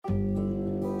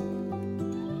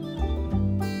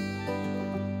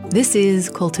This is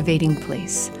Cultivating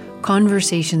Place,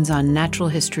 conversations on natural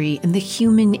history and the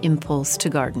human impulse to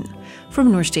garden. From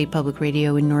North State Public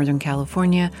Radio in Northern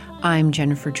California, I'm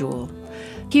Jennifer Jewell.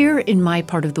 Here in my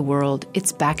part of the world,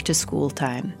 it's back to school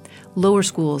time. Lower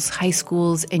schools, high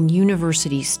schools, and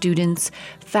university students,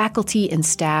 faculty, and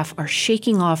staff are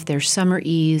shaking off their summer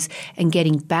ease and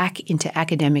getting back into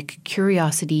academic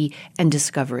curiosity and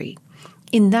discovery.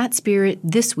 In that spirit,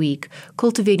 this week,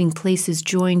 Cultivating Place is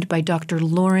joined by Dr.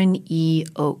 Lauren E.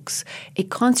 Oakes, a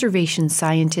conservation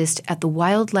scientist at the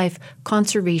Wildlife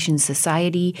Conservation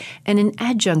Society and an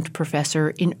adjunct professor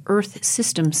in Earth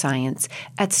System Science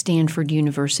at Stanford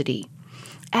University.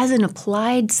 As an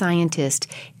applied scientist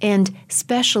and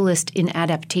specialist in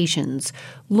adaptations,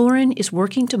 Lauren is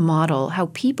working to model how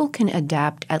people can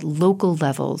adapt at local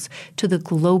levels to the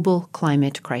global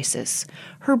climate crisis.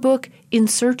 Her book, In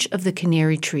Search of the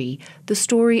Canary Tree, The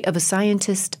Story of a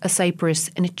Scientist, a Cypress,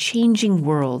 and a Changing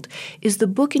World, is the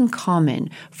book in common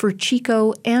for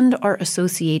Chico and our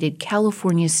associated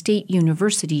California State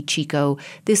University Chico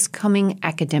this coming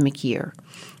academic year.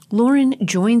 Lauren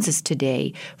joins us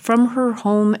today from her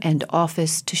home and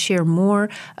office to share more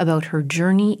about her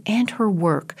journey and her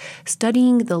work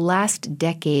studying the last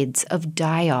decades of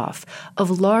die-off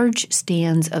of large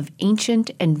stands of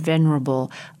ancient and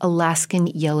venerable Alaskan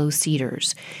yellow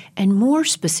cedars. And more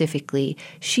specifically,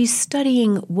 she's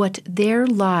studying what their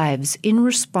lives in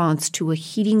response to a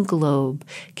heating globe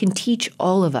can teach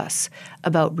all of us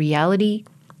about reality,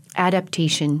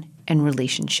 adaptation, and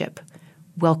relationship.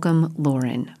 Welcome,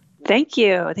 Lauren. Thank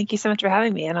you. Thank you so much for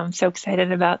having me. And I'm so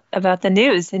excited about the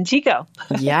news in Chico.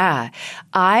 Yeah,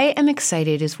 I am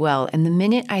excited as well. And the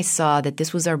minute I saw that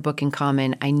this was our book in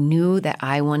common, I knew that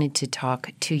I wanted to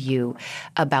talk to you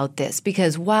about this.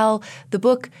 Because while the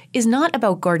book is not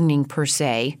about gardening per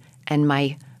se, and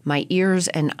my ears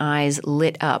and eyes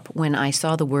lit up when I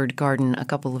saw the word garden a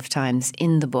couple of times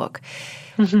in the book,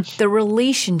 the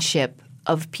relationship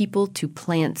of people to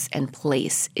plants and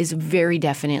place is very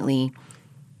definitely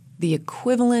the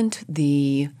equivalent,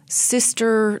 the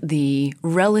sister, the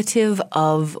relative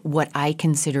of what I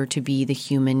consider to be the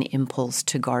human impulse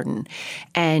to garden.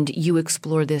 And you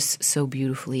explore this so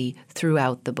beautifully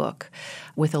throughout the book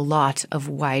with a lot of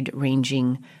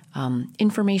wide-ranging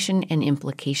information and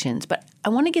implications. But I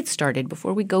want to get started,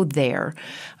 before we go there,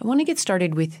 I want to get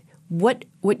started with what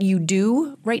you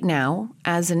do right now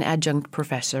as an adjunct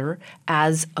professor,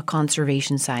 as a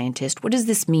conservation scientist. What does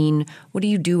this mean? What do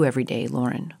you do every day,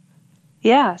 Lauren?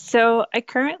 Yeah, so I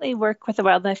currently work with the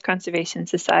Wildlife Conservation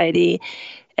Society,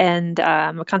 and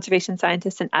I'm a conservation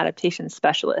scientist and adaptation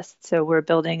specialist. So we're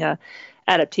building a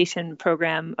adaptation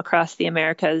program across the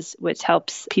Americas, which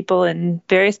helps people in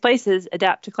various places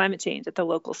adapt to climate change at the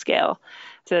local scale.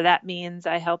 So that means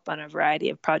I help on a variety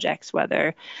of projects,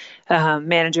 whether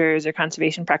managers or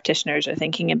conservation practitioners are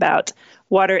thinking about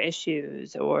water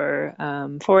issues or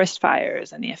forest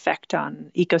fires and the effect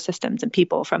on ecosystems and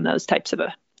people from those types of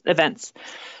events.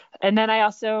 And then I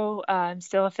also am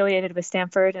still affiliated with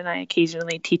Stanford, and I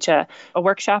occasionally teach a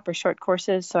workshop or short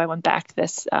courses. So I went back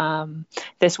this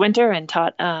winter and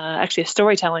taught actually a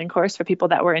storytelling course for people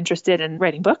that were interested in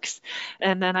writing books.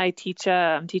 And then I'm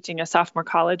teaching a sophomore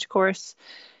college course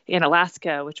in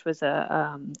Alaska, which was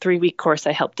a 3-week course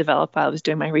I helped develop while I was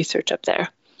doing my research up there.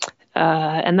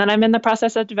 And then I'm in the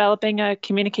process of developing a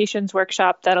communications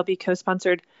workshop that'll be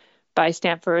co-sponsored by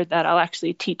Stanford that I'll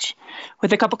actually teach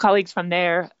with a couple colleagues from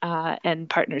there and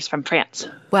partners from France.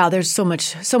 Wow, there's so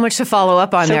much to follow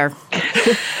up on there.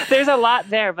 There's a lot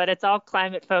there, but it's all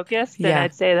climate focused. Yeah. And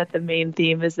I'd say that the main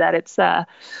theme is that it's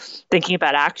thinking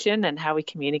about action and how we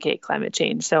communicate climate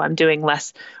change. So I'm doing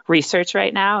less research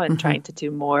right now and trying to do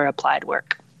more applied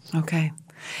work. Okay.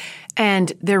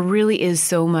 And there really is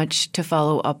so much to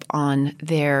follow up on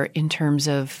there in terms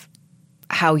of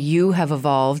how you have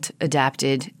evolved,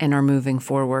 adapted, and are moving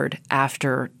forward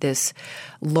after this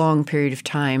long period of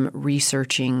time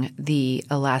researching the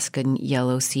Alaskan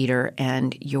yellow cedar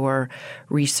and your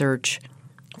research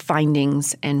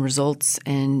findings and results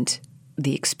and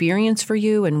the experience for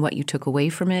you and what you took away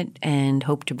from it and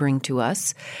hope to bring to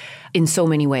us in so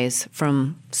many ways,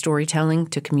 from storytelling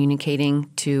to communicating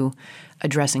to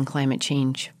addressing climate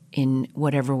change in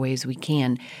whatever ways we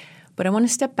can. But I want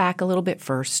to step back a little bit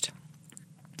first.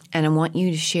 And I want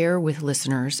you to share with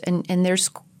listeners, and there's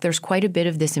quite a bit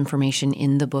of this information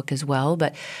in the book as well,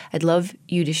 but I'd love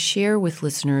you to share with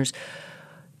listeners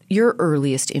your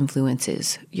earliest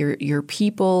influences, your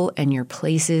people and your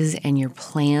places and your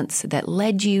plants that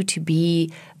led you to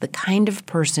be the kind of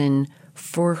person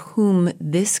for whom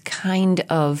this kind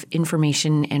of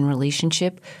information and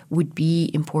relationship would be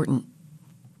important.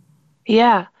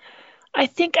 Yeah. I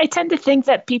think I tend to think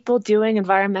that people doing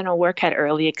environmental work had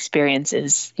early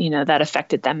experiences, that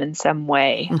affected them in some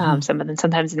way. Hmm. Some of them,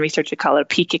 sometimes in research, we call it a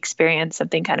peak experience,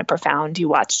 something kind of profound you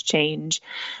watch change,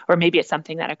 or maybe it's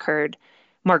something that occurred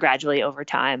more gradually over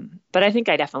time. But I think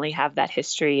I definitely have that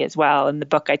history as well. In the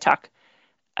book, I talk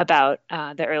about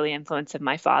the early influence of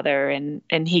my father,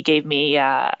 and he gave me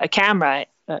a camera.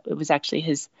 It was actually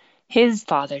his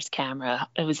father's camera.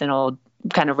 It was an old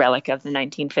kind of relic of the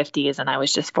 1950s, and I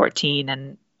was just 14.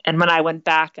 And when I went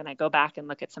back and I go back and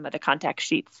look at some of the contact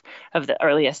sheets of the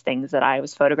earliest things that I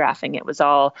was photographing, it was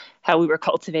all how we were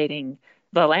cultivating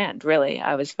the land. Really,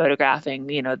 I was photographing,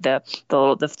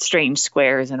 the strange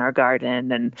squares in our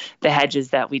garden and the hedges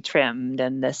that we trimmed,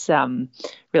 and this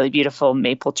really beautiful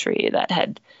maple tree that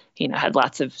had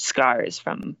lots of scars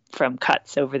from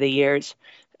cuts over the years.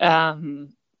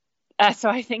 Um, so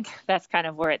I think that's kind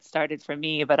of where it started for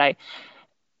me. But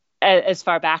as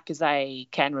far back as I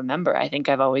can remember, I think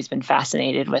I've always been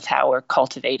fascinated with how we're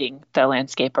cultivating the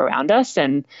landscape around us.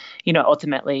 And,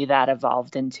 ultimately that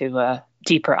evolved into a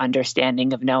deeper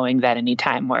understanding of knowing that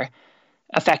anytime we're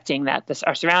affecting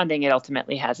our surrounding, it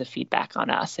ultimately has a feedback on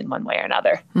us in one way or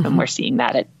another. And we're seeing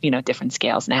that at, different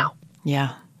scales now.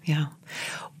 Yeah, yeah.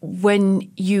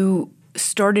 When you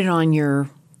started on your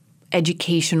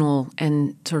educational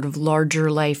and sort of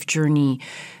larger life journey,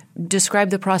 describe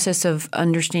the process of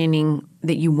understanding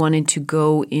that you wanted to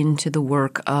go into the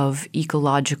work of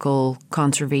ecological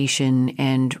conservation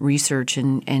and research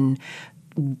and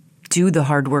do the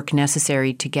hard work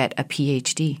necessary to get a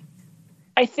PhD.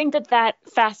 I think that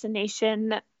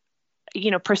fascination,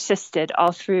 persisted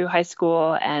all through high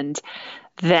school, and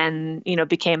then,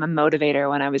 became a motivator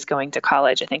when I was going to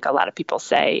college. I think a lot of people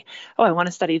say, oh, I want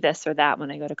to study this or that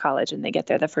when I go to college, and they get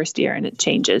there the first year and it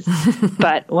changes.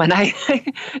 But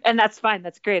and that's fine.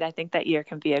 That's great. I think that year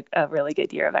can be a really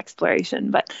good year of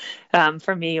exploration. But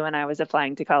for me, when I was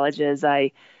applying to colleges,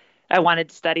 I wanted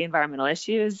to study environmental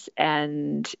issues.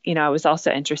 And, I was also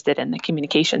interested in the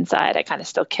communication side. I kind of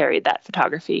still carried that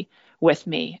photography with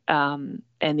me, and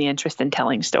the interest in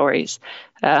telling stories.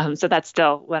 So that's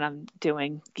still what I'm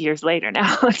doing years later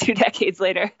now, 2 decades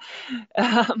later.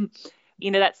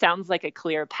 That sounds like a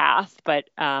clear path, but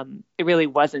it really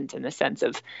wasn't, in the sense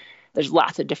of there's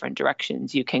lots of different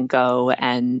directions you can go.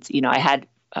 And, I had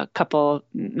a couple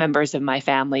members of my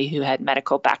family who had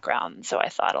medical backgrounds, so I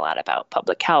thought a lot about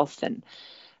public health. And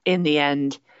in the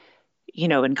end,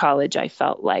 in college, I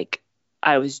felt like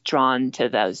I was drawn to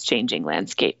those changing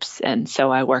landscapes. And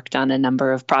so I worked on a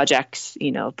number of projects,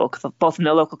 both in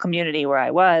the local community where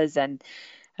I was, and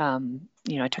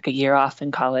I took a year off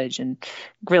in college and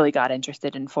really got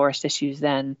interested in forest issues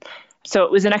then. So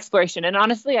it was an exploration. And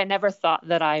honestly, I never thought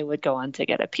that I would go on to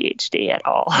get a PhD at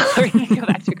all or even go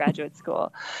back to graduate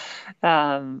school.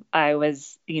 I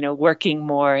was, working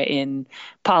more in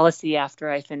policy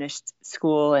after I finished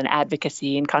school, and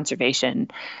advocacy and conservation.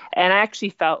 And I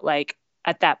actually felt like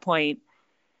at that point,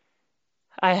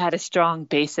 I had a strong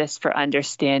basis for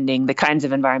understanding the kinds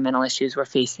of environmental issues we're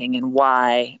facing and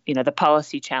why, the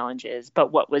policy challenges.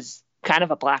 But what was kind of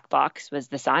a black box was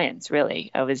the science, really.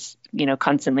 I was,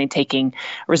 constantly taking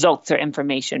results or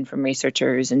information from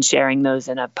researchers and sharing those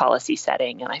in a policy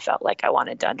setting. And I felt like I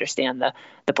wanted to understand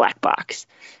the black box.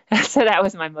 So that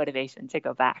was my motivation to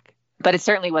go back. But it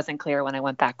certainly wasn't clear when I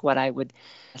went back what I would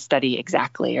study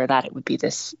exactly, or that it would be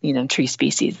this, tree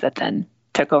species that then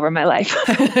took over my life.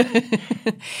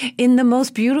 In the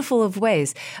most beautiful of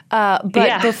ways.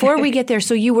 But before we get there,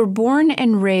 so you were born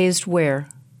and raised where?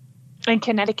 In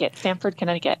Connecticut, Stamford,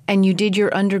 Connecticut. And you did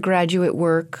your undergraduate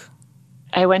work?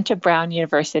 I went to Brown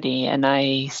University and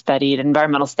I studied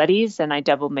environmental studies, and I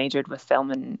double majored with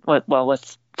film and,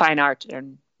 with fine art,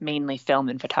 and mainly film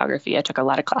and photography. I took a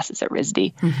lot of classes at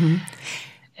RISD. Mm-hmm.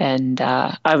 And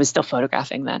I was still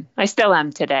photographing then. I still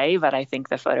am today, but I think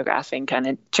the photographing kind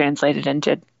of translated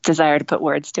into desire to put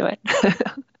words to it.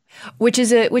 Which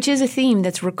is a theme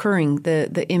that's recurring,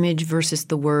 the image versus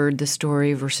the word, the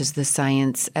story versus the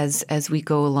science as we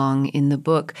go along in the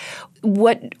book.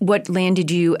 What landed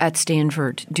you at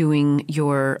Stanford doing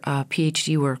your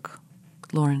PhD work,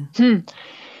 Lauren?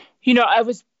 I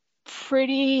was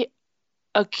pretty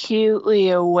acutely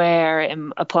aware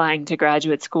in applying to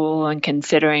graduate school and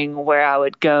considering where I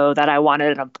would go that I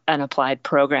wanted an applied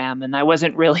program, and I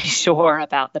wasn't really sure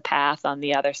about the path on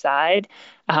the other side.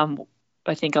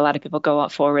 I think a lot of people go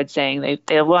forward saying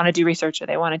they want to do research or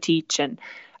they want to teach, and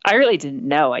I really didn't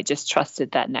know. I just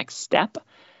trusted that next step.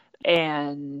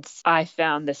 And I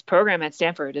found this program at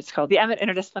Stanford. It's called the Emmett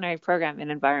Interdisciplinary Program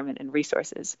in Environment and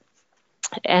Resources.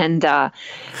 And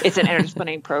it's an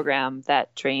interdisciplinary program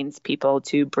that trains people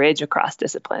to bridge across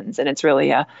disciplines. And it's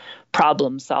really a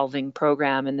problem-solving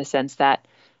program in the sense that,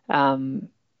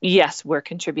 yes, we're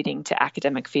contributing to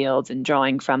academic fields and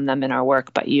drawing from them in our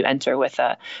work, but you enter with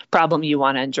a problem you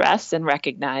want to address and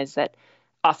recognize that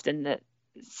often the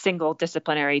single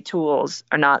disciplinary tools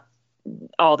are not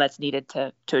all that's needed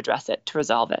to address it, to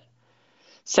resolve it.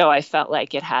 So I felt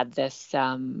like it had this.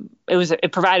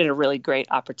 It provided a really great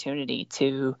opportunity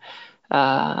to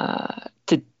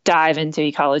dive into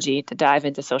ecology, to dive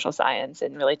into social science,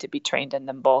 and really to be trained in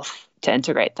them both, to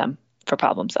integrate them for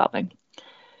problem solving.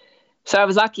 So I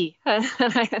was lucky. I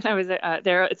was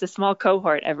there. It's a small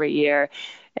cohort every year,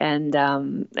 and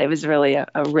it was really a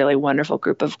really wonderful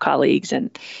group of colleagues,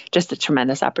 and just a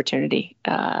tremendous opportunity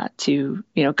to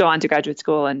go on to graduate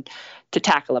school and to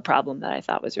tackle a problem that I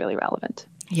thought was really relevant.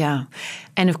 Yeah.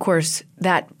 And of course,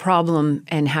 that problem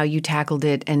and how you tackled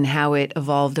it and how it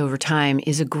evolved over time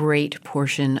is a great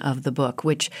portion of the book,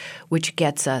 which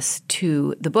gets us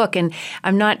to the book. And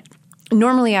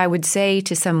normally I would say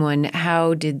to someone,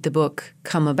 how did the book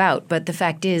come about? But the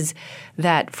fact is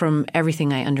that from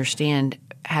everything I understand,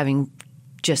 having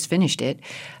just finished it,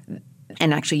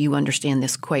 and actually you understand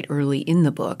this quite early in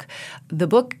the book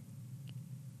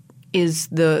is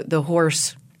the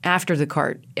horse after the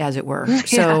cart, as it were.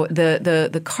 So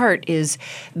the cart is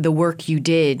the work you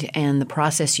did and the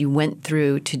process you went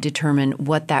through to determine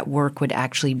what that work would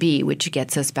actually be, which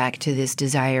gets us back to this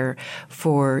desire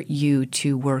for you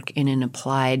to work in an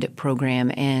applied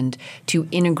program and to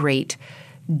integrate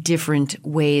different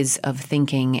ways of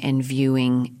thinking and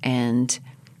viewing and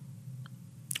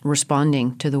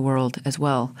responding to the world as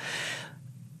well.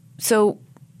 So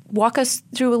walk us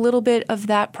through a little bit of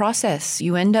that process.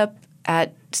 You end up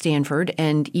at Stanford,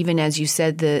 and even as you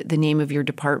said the name of your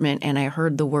department, and I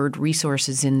heard the word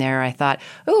resources in there, I thought,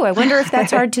 oh, I wonder if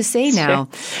that's hard to say now.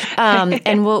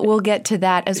 And we'll get to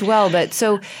that as well. But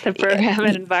so the program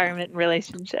and environment and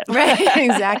relationship, right?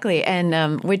 Exactly, and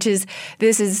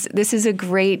this is a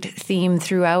great theme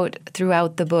throughout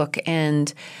the book,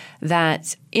 and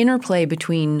that interplay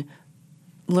between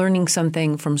learning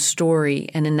something from story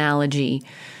and analogy,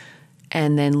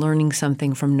 and then learning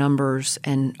something from numbers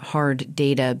and hard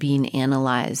data being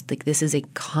analyzed. Like, this is a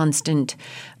constant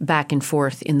back and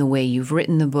forth in the way you've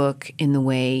written the book, in the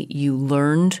way you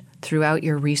learned throughout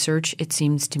your research, it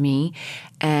seems to me.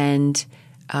 And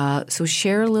so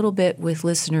share a little bit with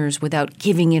listeners without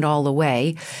giving it all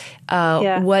away,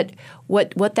 what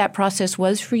that process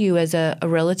was for you as a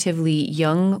relatively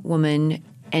young woman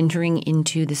entering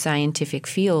into the scientific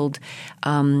field,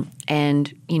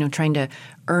 and trying to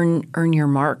earn your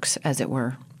marks, as it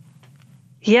were.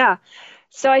 Yeah.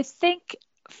 So I think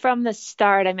from the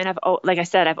start, like I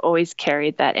said, I've always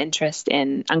carried that interest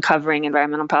in uncovering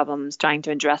environmental problems, trying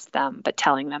to address them, but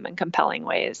telling them in compelling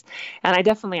ways. And I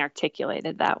definitely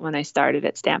articulated that when I started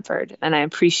at Stanford. And I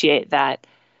appreciate that.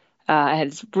 I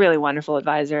had this really wonderful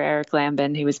advisor, Eric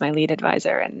Lambin, who was my lead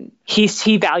advisor, and he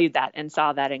valued that and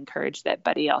saw that, encouraged it.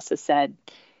 But he also said,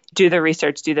 do the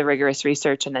research, do the rigorous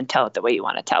research, and then tell it the way you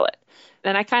want to tell it.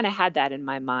 And I kind of had that in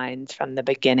my mind from the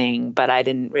beginning, but I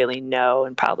didn't really know,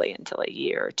 and probably until a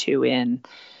year or two in,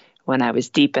 when I was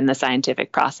deep in the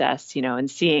scientific process,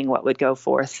 and seeing what would go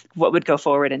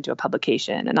forward into a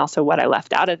publication, and also what I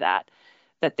left out of that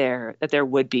there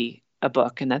would be a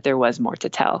book and that there was more to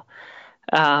tell.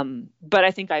 But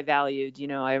I think I valued,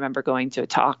 I remember going to a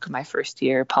talk my first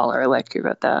year, Paul Ehrlich, who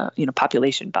wrote the,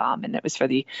 population bomb, and it was for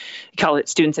the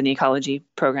students in the ecology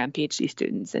program, PhD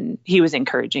students. And he was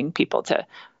encouraging people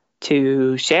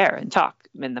to share and talk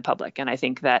in the public. And I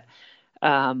think that,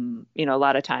 a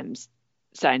lot of times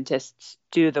scientists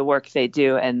do the work they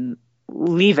do and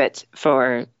leave it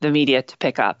for the media to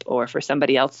pick up or for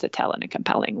somebody else to tell in a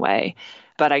compelling way.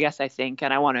 But I guess I think,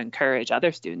 and I want to encourage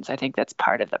other students, I think that's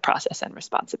part of the process and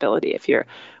responsibility. If you're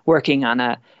working on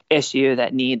a issue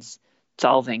that needs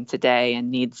solving today and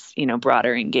needs,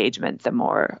 broader engagement, the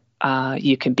more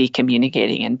you can be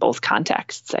communicating in both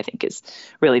contexts, I think is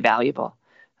really valuable.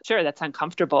 Sure, that's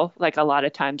uncomfortable. Like, a lot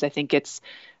of times I think it's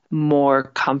more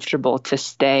comfortable to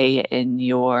stay in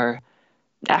your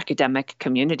academic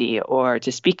community or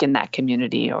to speak in that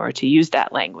community or to use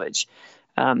that language.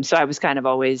 So I was kind of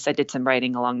always, I did some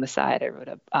writing along the side. I wrote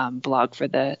a blog for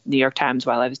the New York Times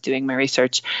while I was doing my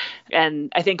research.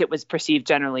 And I think it was perceived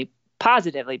generally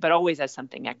positively, but always as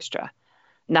something extra,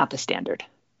 not the standard.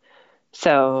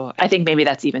 So I think maybe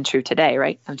that's even true today,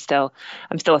 right? I'm still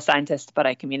a scientist, but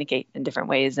I communicate in different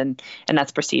ways, and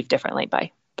that's perceived differently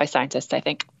by scientists, I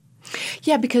think.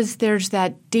 Yeah, because there's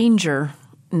that danger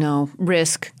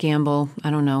gamble,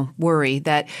 worry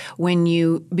that when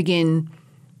you begin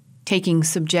taking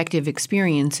subjective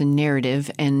experience and narrative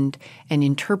and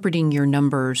interpreting your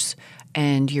numbers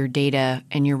and your data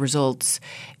and your results,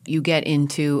 you get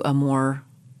into a more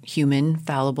human,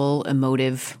 fallible,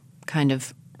 emotive kind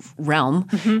of realm.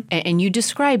 Mm-hmm. And you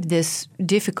describe this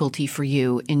difficulty for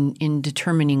you in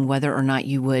determining whether or not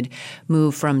you would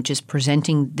move from just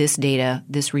presenting this data,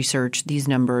 this research, these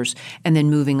numbers, and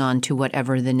then moving on to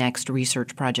whatever the next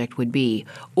research project would be.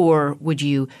 Or would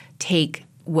you take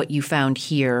what you found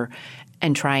here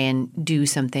and try and do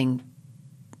something,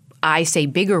 I say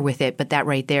bigger with it, but that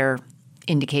right there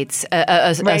indicates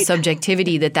a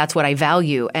subjectivity that's what I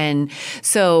value. And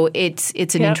so it's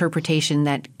an interpretation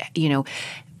that,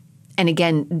 and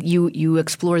again, you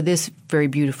explore this very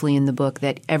beautifully in the book,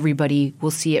 that everybody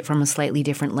will see it from a slightly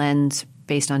different lens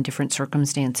based on different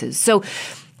circumstances. So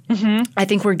I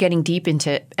think we're getting deep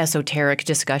into esoteric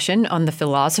discussion on the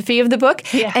philosophy of the book.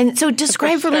 Yeah, and so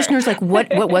describe for listeners, like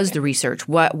what was the research?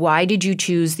 Why did you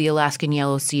choose the Alaskan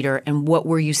yellow cedar, and what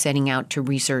were you setting out to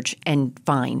research and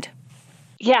find?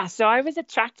 Yeah, so I was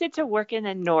attracted to work in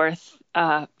the North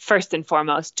first and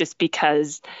foremost, just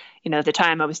because, the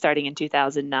time I was starting in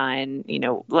 2009,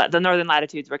 the northern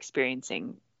latitudes were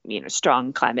experiencing,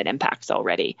 strong climate impacts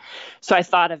already. So I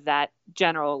thought of that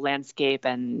general landscape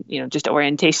and, just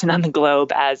orientation on the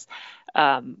globe as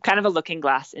kind of a looking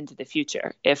glass into the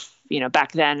future. If,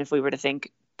 back then, if we were to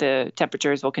think the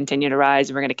temperatures will continue to rise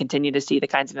and we're going to continue to see the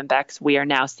kinds of impacts we are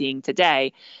now seeing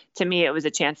today, to me, it was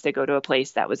a chance to go to a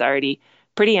place that was already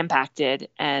pretty impacted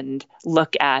and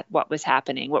look at what was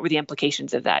happening, what were the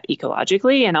implications of that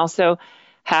ecologically, and also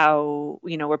how,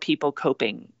 were people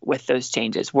coping with those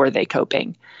changes? Were they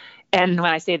coping? And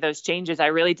when I say those changes, I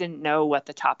really didn't know what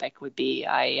the topic would be.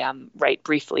 I write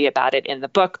briefly about it in the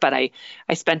book, but I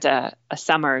spent a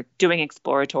summer doing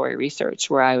exploratory research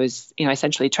where I was,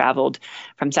 essentially traveled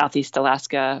from Southeast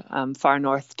Alaska, far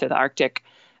north to the Arctic,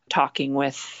 talking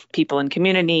with people in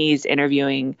communities,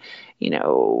 interviewing,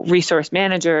 resource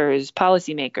managers,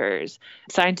 policymakers,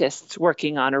 scientists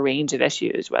working on a range of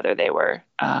issues, whether they were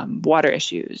water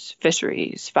issues,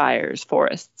 fisheries, fires,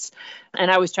 forests.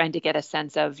 And I was trying to get a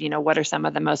sense of, what are some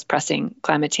of the most pressing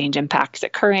climate change impacts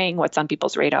occurring, what's on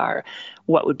people's radar,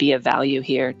 what would be of value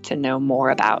here to know more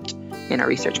about in a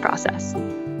research process.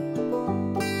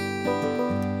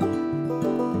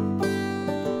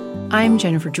 I'm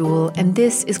Jennifer Jewell, and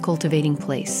this is Cultivating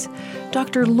Place.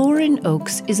 Dr. Lauren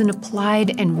Oakes is an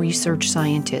applied and research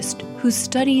scientist whose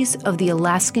studies of the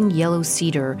Alaskan yellow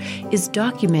cedar is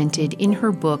documented in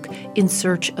her book, In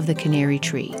Search of the Canary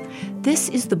Tree. This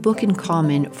is the book in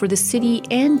common for the city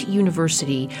and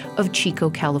University of Chico,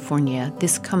 California,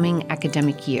 this coming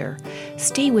academic year.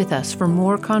 Stay with us for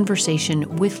more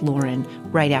conversation with Lauren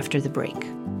right after the break.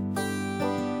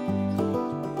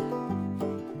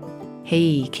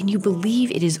 Hey, can you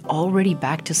believe it is already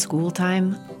back to school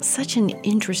time? Such an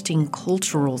interesting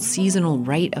cultural seasonal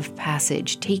rite of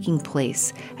passage taking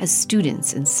place as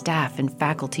students and staff and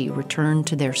faculty return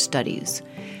to their studies.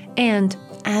 And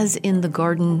as in the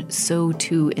garden, so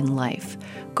too in life.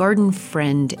 Garden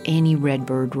friend Annie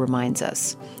Redbird reminds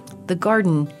us, the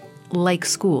garden, like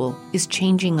school, is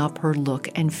changing up her look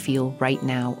and feel right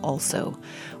now also.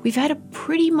 We've had a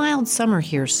pretty mild summer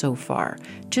here so far,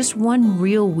 just one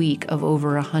real week of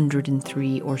over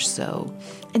 103 or so,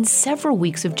 and several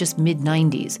weeks of just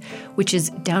mid-90s, which is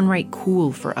downright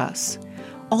cool for us.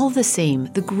 All the same,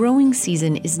 the growing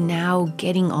season is now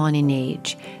getting on in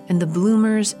age, and the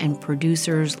bloomers and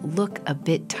producers look a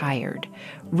bit tired,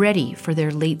 ready for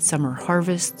their late summer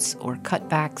harvests or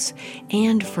cutbacks,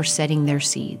 and for setting their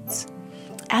seeds.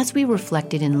 As we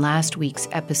reflected in last week's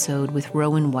episode with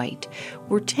Rowan White,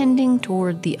 we're tending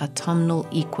toward the autumnal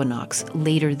equinox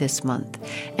later this month,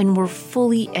 and we're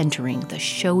fully entering the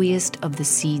showiest of the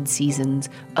seed seasons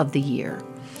of the year.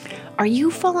 Are you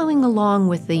following along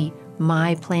with the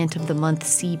My Plant of the Month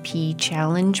CP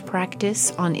Challenge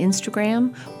practice on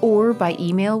Instagram or by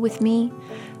email with me?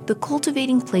 The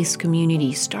Cultivating Place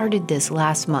community started this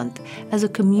last month as a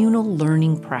communal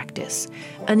learning practice,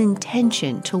 an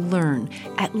intention to learn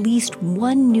at least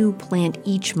one new plant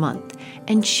each month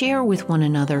and share with one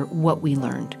another what we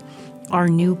learned. Our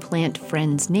new plant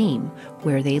friend's name,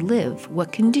 where they live,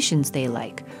 what conditions they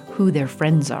like, who their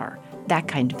friends are, that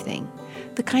kind of thing.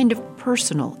 The kind of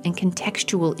personal and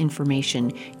contextual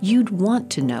information you'd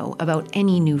want to know about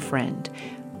any new friend,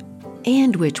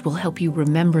 and which will help you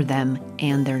remember them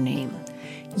and their name.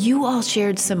 You all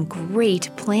shared some great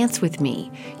plants with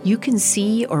me. You can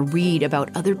see or read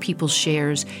about other people's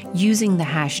shares using the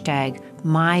hashtag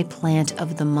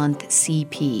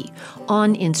MyPlantOfTheMonthCP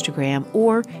on Instagram,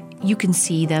 or you can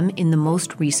see them in the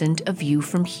most recent A View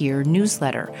From Here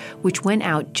newsletter, which went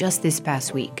out just this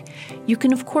past week. You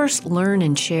can, of course, learn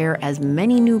and share as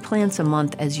many new plants a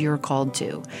month as you're called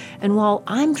to. And while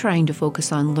I'm trying to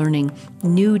focus on learning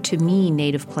new to me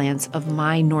native plants of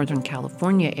my Northern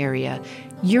California area,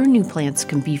 your new plants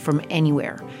can be from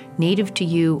anywhere, native to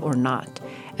you or not.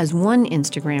 As one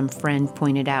Instagram friend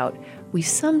pointed out, we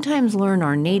sometimes learn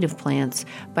our native plants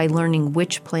by learning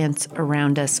which plants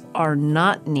around us are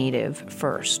not native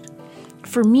first.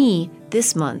 For me,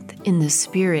 this month, in the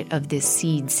spirit of this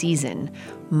seed season,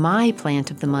 my Plant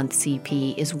of the Month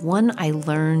CP is one I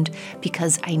learned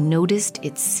because I noticed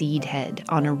its seed head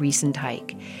on a recent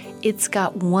hike. It's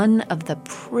got one of the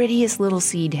prettiest little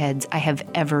seed heads I have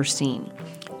ever seen.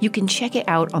 You can check it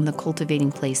out on the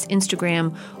Cultivating Place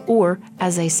Instagram or,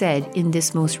 as I said, in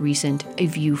this most recent A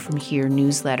View From Here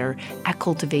newsletter at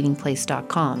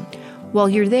cultivatingplace.com. While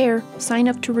you're there, sign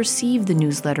up to receive the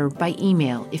newsletter by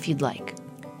email if you'd like.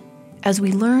 As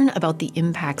we learn about the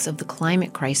impacts of the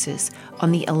climate crisis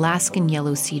on the Alaskan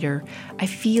yellow cedar, I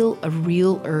feel a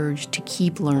real urge to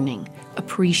keep learning,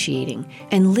 appreciating,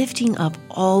 and lifting up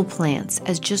all plants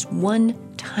as just one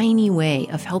tiny way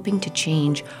of helping to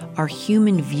change our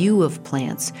human view of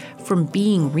plants from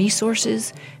being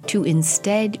resources to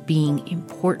instead being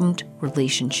important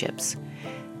relationships.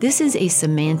 This is a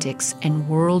semantics and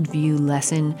worldview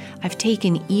lesson I've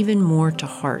taken even more to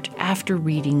heart after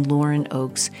reading Lauren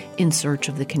Oakes' In Search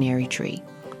of the Canary Tree.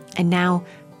 And now,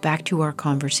 back to our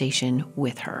conversation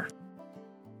with her.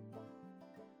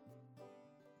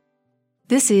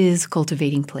 This is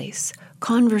Cultivating Place,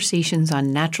 conversations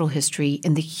on natural history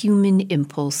and the human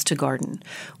impulse to garden.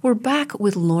 We're back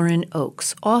with Lauren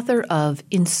Oakes, author of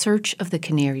In Search of the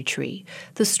Canary Tree,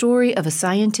 the story of a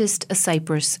scientist, a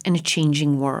cypress, and a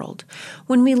changing world.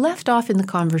 When we left off in the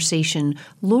conversation,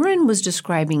 Lauren was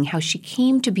describing how she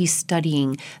came to be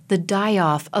studying the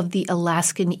die-off of the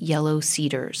Alaskan yellow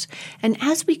cedars. And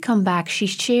as we come back, she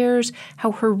shares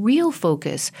how her real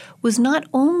focus was not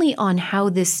only on how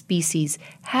this species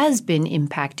has been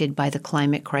impacted by the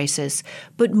climate crisis,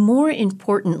 but more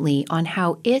importantly on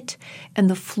how it and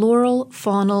the floral,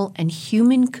 faunal, and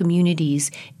human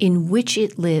communities in which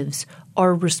it lives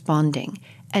are responding,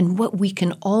 and what we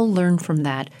can all learn from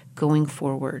that going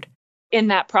forward. In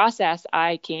that process,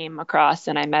 I came across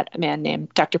and I met a man named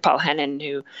Dr. Paul Hennon,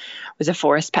 who was a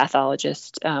forest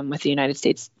pathologist with the United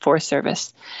States Forest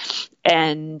Service.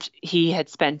 And he had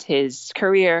spent his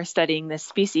career studying this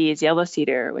species, yellow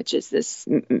cedar, which is this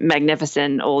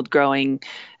magnificent old growing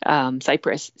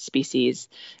cypress species.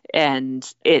 And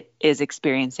it is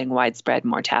experiencing widespread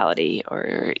mortality.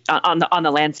 Or on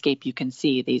the landscape, you can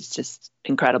see these just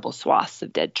incredible swaths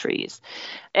of dead trees.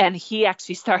 And he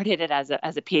actually started it as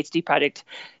a PhD project,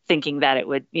 thinking that it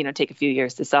would, take a few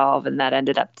years to solve, and that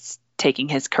ended up taking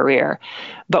his career.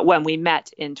 But when we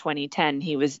met in 2010,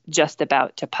 he was just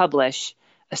about to publish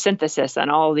a synthesis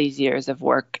on all these years of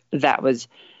work that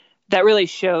really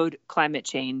showed climate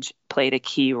change played a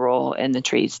key role in the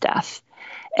tree's death.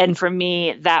 And for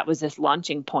me, that was this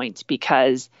launching point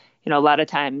because a lot of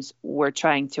times we're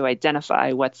trying to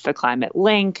identify what's the climate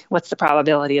link, what's the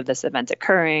probability of this event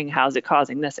occurring, how's it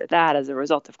causing this or that as a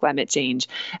result of climate change.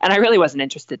 And I really wasn't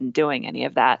interested in doing any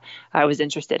of that. I was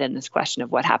interested in this question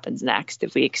of what happens next.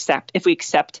 If we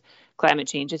accept climate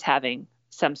change as having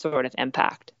some sort of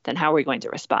impact, then how are we going to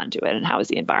respond to it, and how is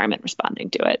the environment responding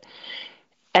to it?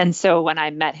 And so when I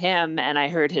met him and I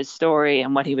heard his story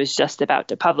and what he was just about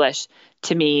to publish,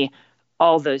 to me,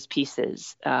 all those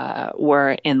pieces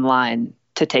were in line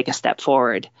to take a step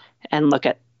forward and look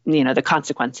at, the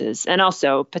consequences, and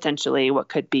also potentially what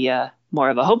could be a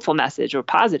more of a hopeful message or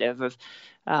positive of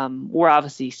we're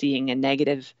obviously seeing a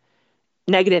negative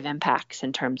impacts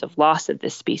in terms of loss of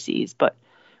this species, but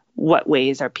what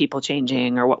ways are people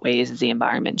changing, or what ways is the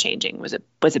environment changing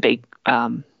was a big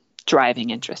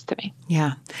driving interest to me.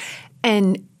 Yeah.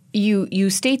 And you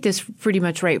state this pretty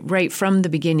much right from the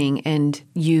beginning, and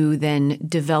you then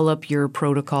develop your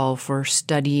protocol for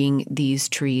studying these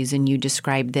trees, and you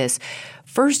describe this.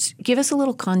 First, give us a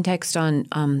little context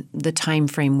on the time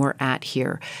frame we're at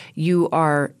here. You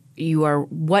are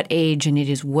what age, and it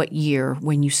is what year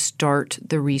when you start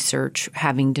the research,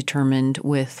 having determined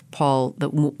with Paul,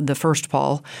 the first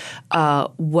Paul,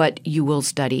 what you will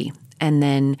study, and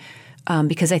then.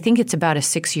 Because I think it's about a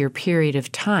 6-year period of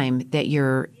time that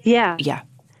you're... Yeah. Yeah.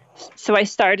 So I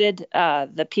started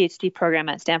the PhD program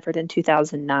at Stanford in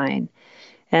 2009.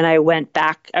 And I went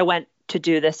to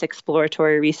do this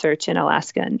exploratory research in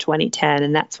Alaska in 2010.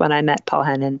 And that's when I met Paul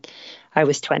Hennon. I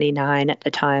was 29 at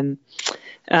the time.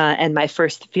 And my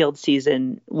first field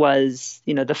season was,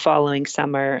 the following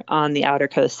summer on the outer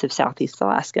coast of Southeast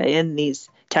Alaska in these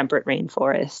temperate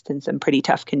rainforests in some pretty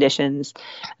tough conditions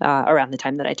around the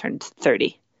time that I turned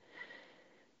 30.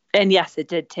 And yes, it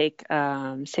did take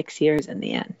 6 years in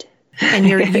the end. And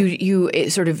you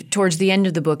sort of towards the end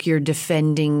of the book, you're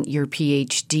defending your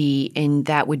PhD, and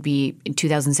that would be in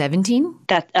 2017?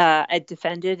 That I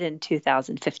defended in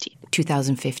 2015.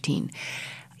 2015.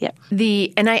 Yeah.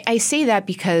 And I say that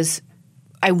because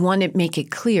I want to make it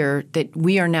clear that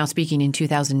we are now speaking in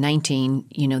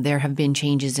 2019. There have been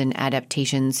changes and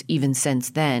adaptations even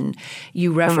since then.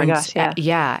 You reference, and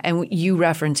you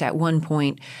reference at one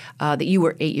point that you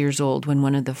were 8 years old when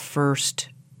one of the first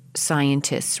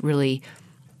scientists really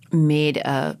made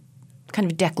a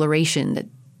kind of declaration that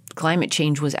climate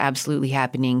change was absolutely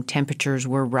happening, temperatures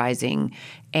were rising,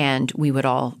 and we would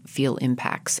all feel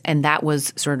impacts. And that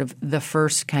was sort of the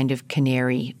first kind of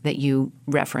canary that you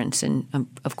reference. And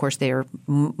of course, they are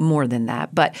more than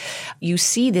that. But you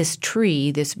see this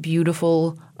tree, this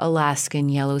beautiful Alaskan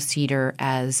yellow cedar,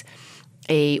 as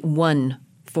one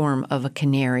form of a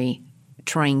canary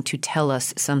trying to tell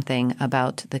us something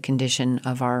about the condition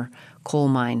of our coal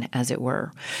mine, as it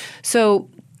were. So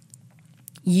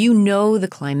the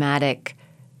climatic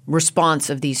response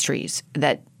of these trees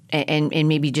and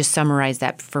maybe just summarize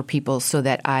that for people so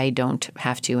that I don't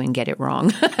have to and get it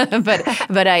wrong.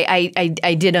 but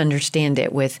I did understand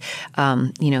it with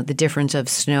the difference of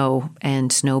snow and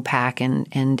snowpack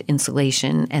and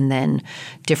insulation, and then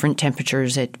different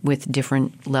temperatures with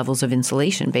different levels of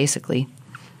insulation, basically.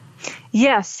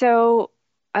 Yeah. So,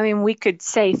 we could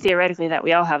say theoretically that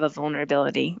we all have a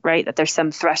vulnerability, right? That there's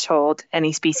some threshold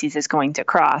any species is going to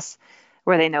cross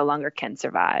where they no longer can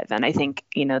survive. And I think,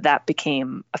 that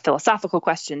became a philosophical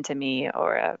question to me,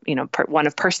 or one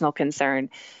of personal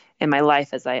concern in my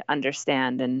life as I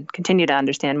understand and continue to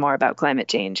understand more about climate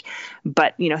change.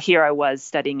 But, here I was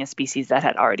studying a species that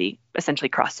had already essentially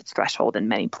crossed its threshold in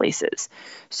many places.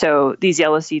 So these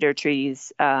yellow cedar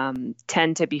trees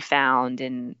tend to be found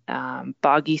in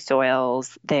boggy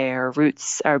soils. Their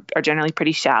roots are generally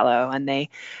pretty shallow, and they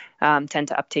tend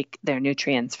to uptake their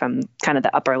nutrients from kind of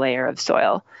the upper layer of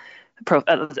soil.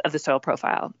 Of the soil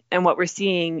profile. And what we're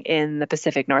seeing in the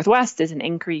Pacific Northwest is an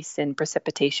increase in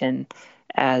precipitation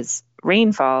as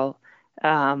rainfall,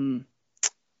 and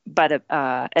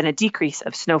a decrease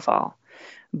of snowfall,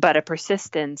 but a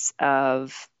persistence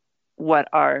of what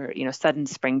are, sudden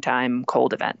springtime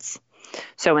cold events.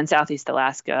 So in Southeast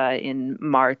Alaska in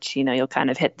March, you'll kind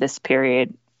of hit this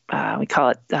period. We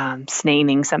call it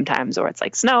snaining sometimes, or it's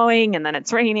like snowing and then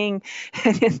it's raining,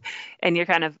 and you're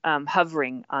kind of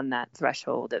hovering on that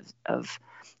threshold of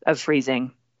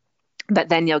freezing. But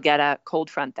then you'll get a cold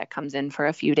front that comes in for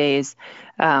a few days,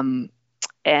 and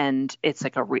it's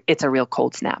like it's a real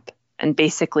cold snap. And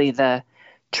basically the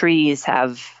trees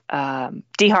have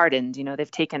dehardened.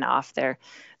 They've taken off their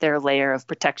layer of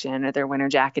protection, or their winter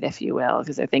jacket, if you will,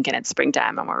 because they're thinking it's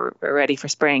springtime and we're ready for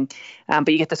spring. But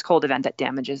you get this cold event that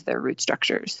damages their root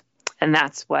structures. And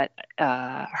that's what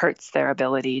hurts their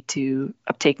ability to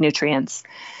uptake nutrients.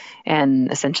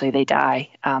 And essentially they die.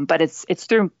 But it's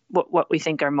through what we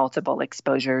think are multiple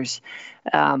exposures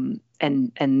and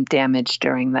damage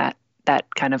during that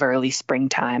kind of early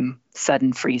springtime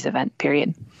sudden freeze event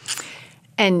period.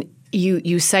 And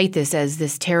you cite this as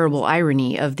this terrible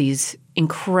irony of these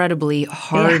incredibly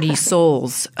hardy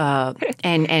souls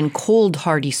and cold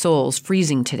hardy souls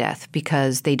freezing to death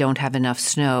because they don't have enough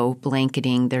snow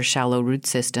blanketing their shallow root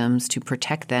systems to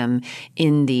protect them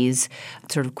in these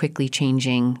sort of quickly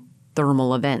changing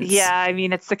thermal events. Yeah,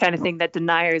 it's the kind of thing that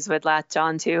deniers would latch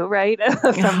on to, right?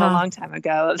 From a long time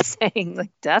ago, of saying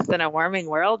like death in a warming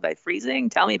world by freezing.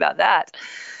 Tell me about that.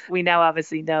 We now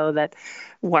obviously know that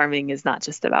warming is not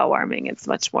just about warming. It's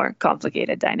much more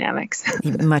complicated dynamics.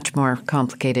 Much more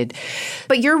complicated.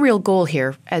 But your real goal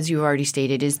here, as you already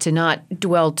stated, is to not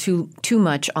dwell too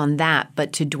much on that,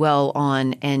 but to dwell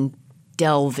on and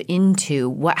delve into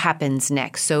what happens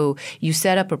next. So you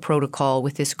set up a protocol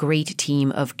with this great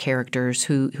team of characters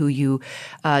who you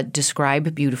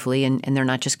describe beautifully, and they're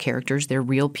not just characters, they're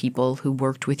real people who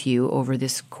worked with you over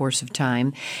this course of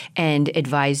time and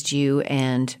advised you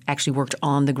and actually worked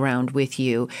on the ground with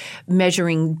you,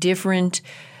 measuring different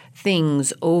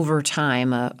things over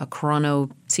time, a chrono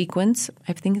sequence,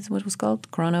 I think is what it was called,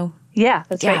 chrono. Yeah,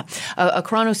 that's right. A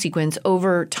chrono sequence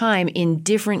over time in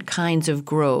different kinds of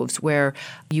groves where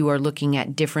you are looking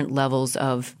at different levels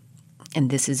of and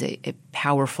this is a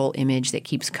powerful image that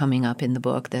keeps coming up in the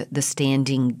book, the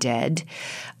standing dead.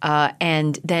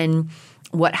 And then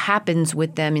what happens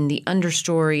with them in the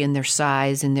understory and their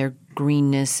size and their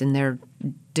greenness and their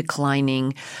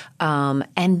declining.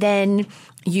 And then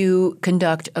you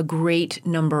conduct a great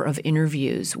number of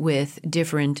interviews with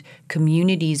different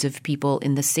communities of people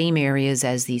in the same areas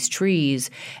as these trees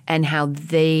and how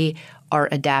they are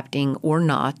adapting or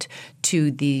not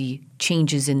to the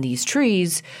changes in these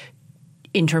trees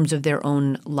in terms of their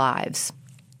own lives.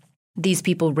 These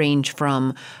people range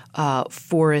from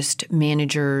forest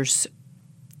managers,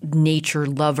 nature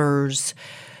lovers,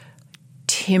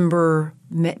 timber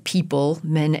people,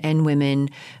 men and women,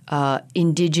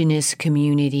 indigenous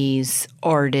communities,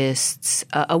 artists,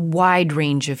 a wide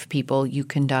range of people. You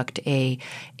conduct a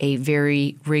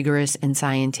very rigorous and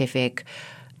scientific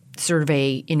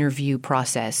survey interview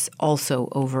process also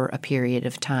over a period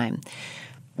of time.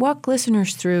 Walk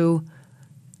listeners through.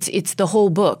 It's the whole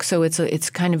book, so it's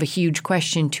kind of a huge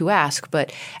question to ask.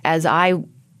 But as I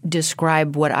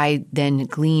describe what I then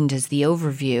gleaned as the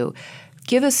overview,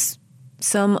 give us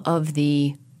some of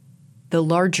the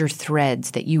larger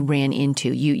threads that you ran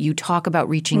into. You talk about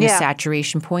reaching a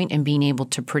saturation point and being able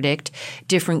to predict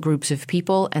different groups of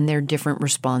people and their different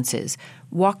responses.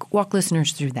 Walk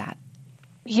listeners through that.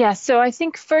 Yeah, so I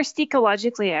think first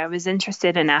ecologically, I was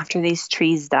interested in after these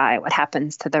trees die, what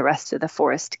happens to the rest of the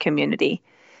forest community?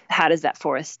 How does that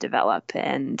forest develop?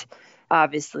 And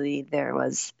obviously there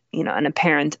was, an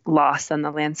apparent loss on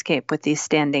the landscape with these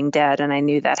standing dead, and I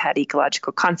knew that had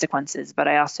ecological consequences, but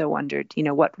I also wondered,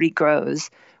 what regrows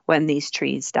when these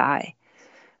trees die?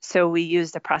 So we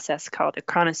used a process called a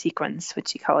chronosequence,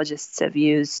 which ecologists have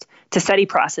used to study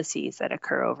processes that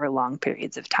occur over long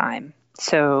periods of time.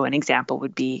 So an example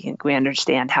would be we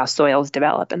understand how soils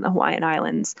develop in the Hawaiian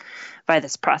Islands by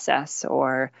this process,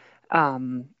 or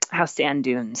how sand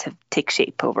dunes take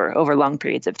shape over long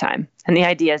periods of time. And the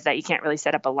idea is that you can't really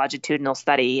set up a longitudinal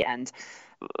study, and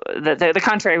the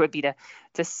contrary would be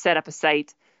to set up a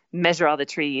site, measure all the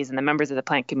trees and the members of the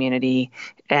plant community,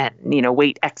 and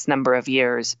wait X number of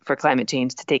years for climate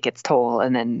change to take its toll,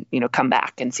 and then come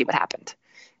back and see what happened.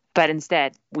 But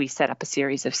instead, we set up a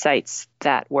series of sites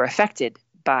that were affected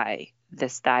by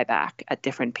this dieback at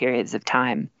different periods of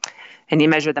time. And you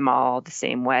measure them all the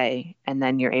same way, and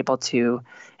then you're able to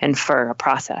infer a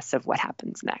process of what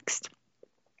happens next.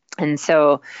 And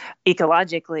so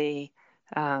ecologically,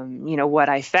 what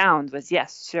I found was,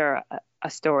 yes, sure, a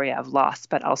story of loss,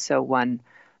 but also one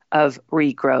of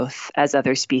regrowth as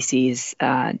other species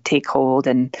take hold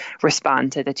and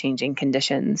respond to the changing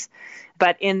conditions.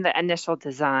 But in the initial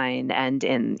design and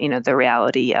in, the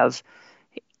reality of,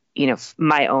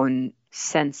 my own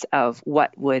sense of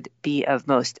what would be of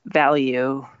most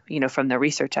value, from the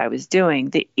research I was doing,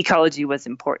 the ecology was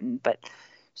important, but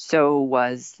so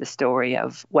was the story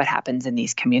of what happens in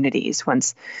these communities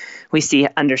once we see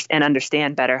and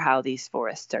understand better how these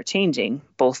forests are changing,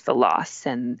 both the loss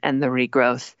and the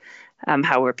regrowth.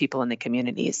 How are people in the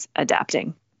communities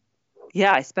adapting?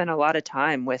 Yeah, I spent a lot of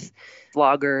time with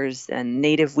loggers and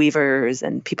native weavers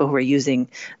and people who are using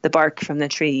the bark from the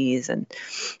trees, and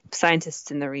scientists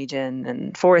in the region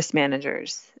and forest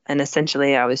managers. And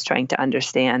essentially, I was trying to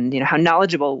understand, how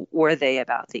knowledgeable were they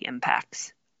about the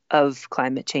impacts of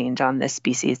climate change on this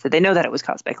species? Did they know that it was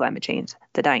caused by climate change?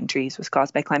 The dying trees was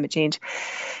caused by climate change.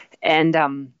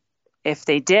 And if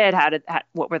they did,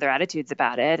 what were their attitudes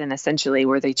about it? And essentially,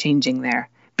 were they changing their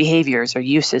behaviors or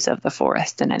uses of the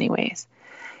forest in any ways?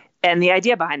 And the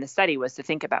idea behind the study was to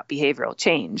think about behavioral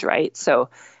change, right? So,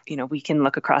 we can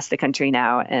look across the country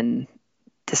now and,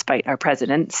 despite our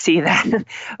president, see that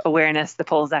awareness, the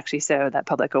polls actually show that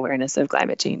public awareness of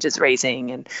climate change is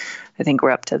raising. And I think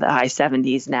we're up to the high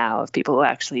 70s now of people who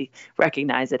actually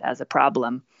recognize it as a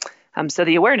problem. So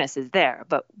the awareness is there,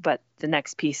 but the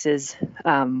next piece is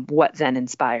what then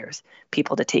inspires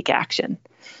people to take action.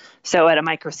 So at a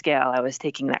micro scale, I was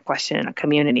taking that question in a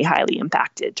community highly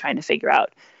impacted, trying to figure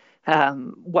out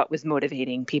what was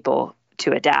motivating people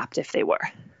to adapt if they were.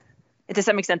 And to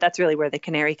some extent, that's really where the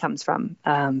canary comes from,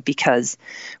 because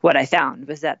what I found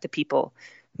was that the people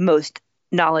most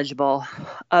knowledgeable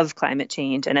of climate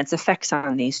change and its effects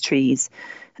on these trees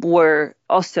were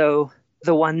also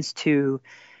the ones to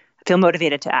feel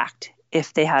motivated to act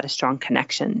if they had a strong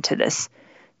connection to this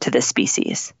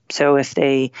species. So if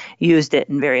they used it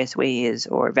in various ways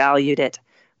or valued it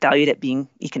being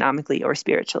economically or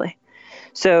spiritually.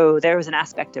 So there was an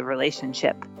aspect of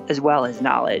relationship as well as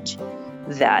knowledge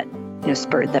that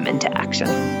spurred them into action.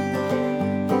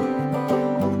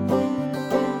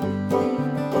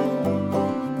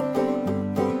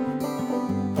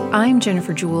 I'm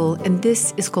Jennifer Jewell, and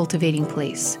this is Cultivating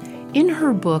Place. In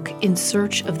her book, In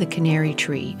Search of the Canary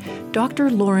Tree, Dr.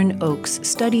 Lauren Oakes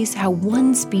studies how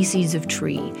one species of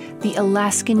tree, the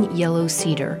Alaskan yellow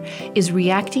cedar, is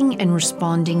reacting and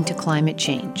responding to climate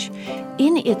change.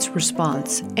 In its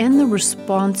response, and the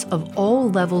response of all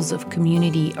levels of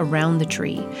community around the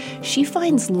tree, she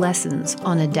finds lessons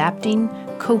on adapting,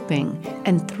 coping,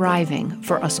 and thriving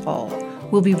for us all.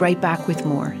 We'll be right back with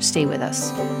more. Stay with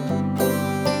us.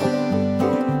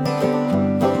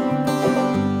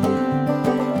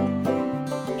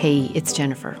 Hey, it's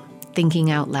Jennifer, thinking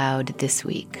out loud this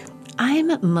week. I'm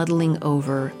muddling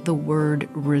over the word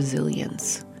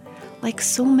resilience. Like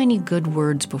so many good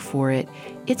words before it,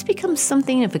 it's become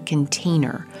something of a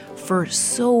container for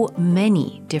so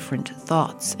many different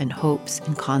thoughts and hopes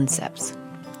and concepts.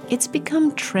 It's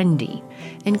become trendy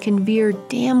and can veer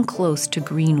damn close to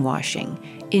greenwashing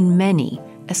in many,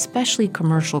 especially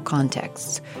commercial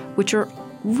contexts, which are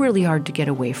really hard to get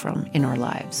away from in our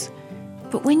lives.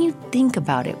 But when you think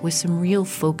about it with some real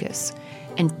focus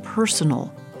and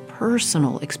personal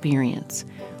experience,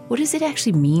 what does it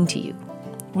actually mean to you?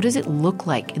 What does it look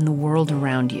like in the world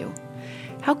around you?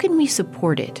 How can we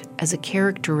support it as a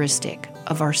characteristic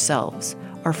of ourselves,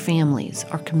 our families,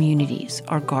 our communities,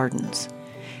 our gardens?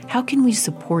 How can we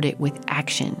support it with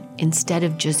action instead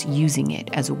of just using it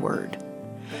as a word?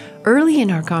 Early in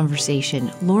our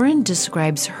conversation, Lauren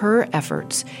describes her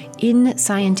efforts in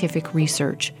scientific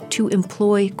research to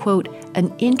employ, quote,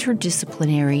 an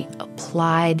interdisciplinary,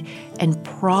 applied, and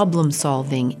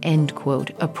problem-solving, end quote,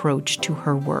 approach to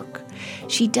her work.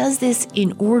 She does this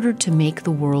in order to make the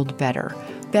world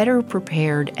better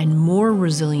prepared, and more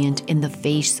resilient in the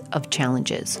face of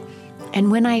challenges. And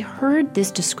when I heard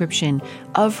this description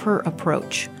of her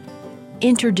approach,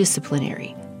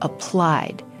 interdisciplinary,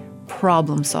 applied,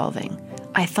 problem solving,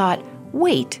 I thought,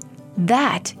 wait,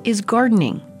 that is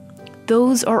gardening.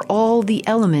 Those are all the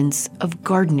elements of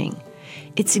gardening.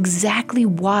 It's exactly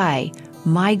why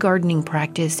my gardening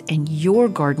practice and your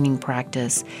gardening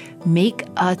practice make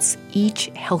us each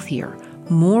healthier,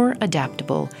 more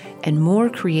adaptable, and more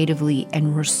creatively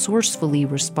and resourcefully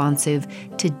responsive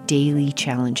to daily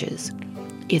challenges.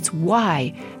 It's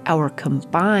why our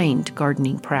combined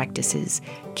gardening practices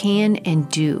can and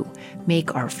do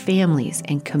make our families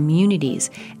and communities,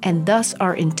 and thus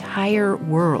our entire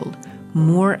world,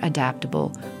 more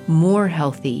adaptable, more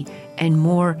healthy, and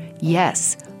more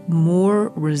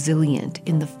resilient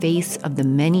in the face of the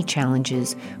many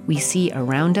challenges we see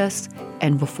around us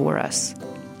and before us.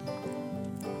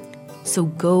 So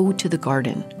go to the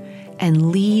garden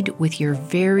and lead with your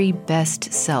very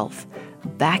best self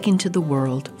back into the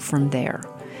world from there.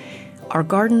 Our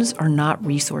gardens are not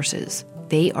resources.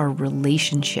 They are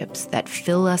relationships that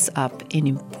fill us up in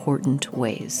important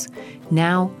ways.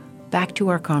 Now, back to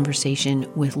our conversation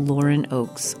with Lauren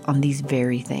Oakes on these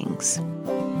very things.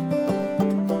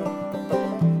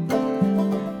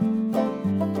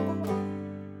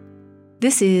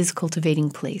 This is Cultivating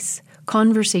Place,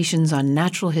 conversations on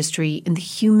natural history and the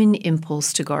human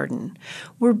impulse to garden.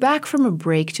 We're back from a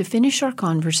break to finish our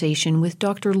conversation with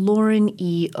Dr. Lauren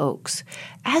E. Oakes.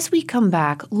 As we come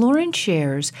back, Lauren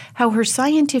shares how her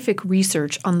scientific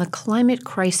research on the climate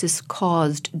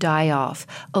crisis-caused die-off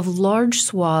of large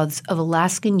swaths of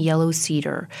Alaskan yellow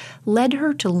cedar led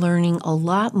her to learning a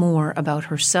lot more about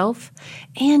herself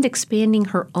and expanding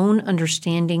her own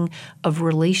understanding of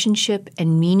relationship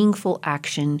and meaningful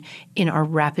action in our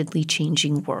rapidly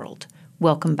changing world.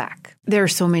 Welcome back. There are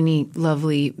so many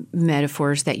lovely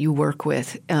metaphors that you work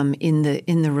with in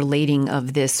the relating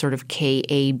of this sort of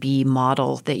KAB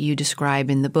model that you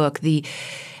describe in the book.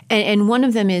 And one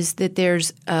of them is that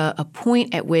there's a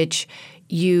point at which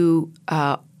you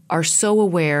are so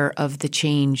aware of the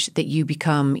change that you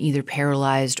become either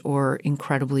paralyzed or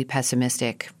incredibly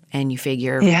pessimistic. And you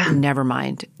figure, never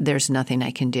mind, there's nothing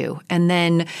I can do. And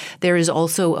then there is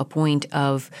also a point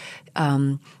of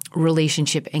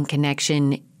relationship and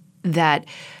connection that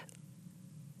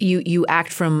you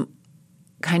act from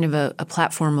kind of a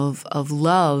platform of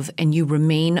love, and you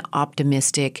remain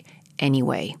optimistic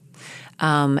anyway.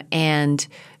 And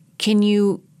can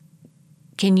you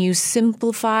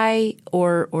simplify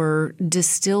or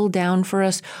distill down for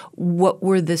us what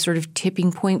were the sort of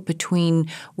tipping point between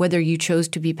whether you chose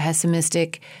to be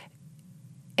pessimistic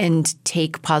and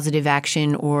take positive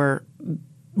action or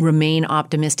remain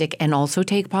optimistic and also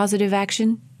take positive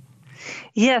action?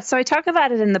 Yeah, so I talk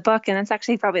about it in the book, and it's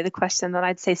actually probably the question that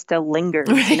I'd say still lingers,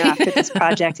 after this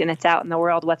project and it's out in the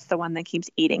world. What's the one that keeps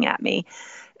eating at me?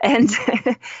 And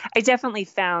I definitely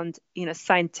found,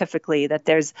 scientifically that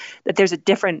there's a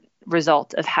different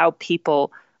result of how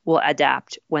people will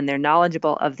adapt when they're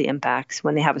knowledgeable of the impacts,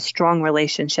 when they have a strong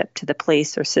relationship to the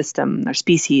place or system or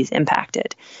species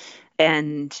impacted,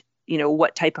 and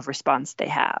what type of response they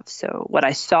have. So what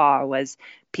I saw was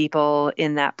people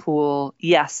in that pool,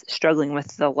 yes, struggling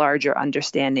with the larger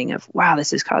understanding of, wow,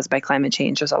 this is caused by climate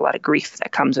change. There's a lot of grief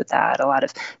that comes with that, a lot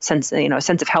of sense, a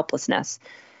sense of helplessness.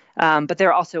 But there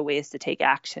are also ways to take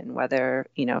action, whether,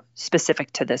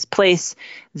 specific to this place,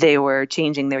 they were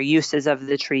changing their uses of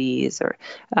the trees or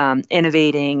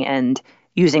innovating and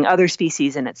using other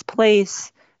species in its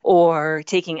place, or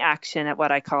taking action at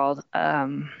what I called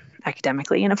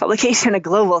academically in a publication, a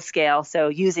global scale. So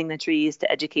using the trees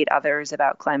to educate others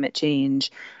about climate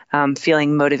change,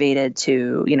 feeling motivated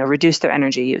to, reduce their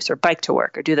energy use or bike to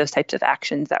work or do those types of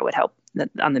actions that would help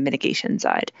on the mitigation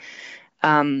side.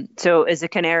 So as a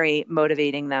canary,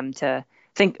 motivating them to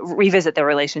revisit their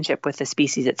relationship with the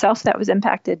species itself that was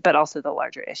impacted, but also the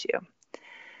larger issue.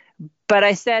 But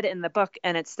I said in the book,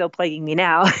 and it's still plaguing me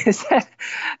now, is that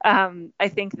I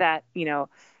think that,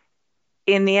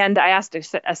 in the end, I asked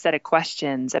a set of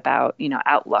questions about,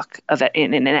 outlook of it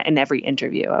in every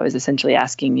interview. I was essentially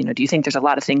asking, do you think there's a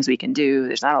lot of things we can do?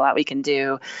 There's not a lot we can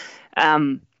do.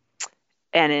 And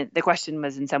the question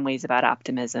was in some ways about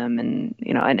optimism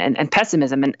and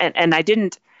pessimism. And I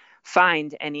didn't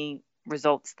find any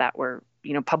results that were,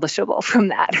 publishable from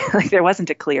that. Like there wasn't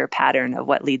a clear pattern of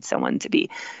what leads someone to be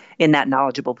in that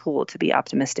knowledgeable pool to be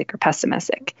optimistic or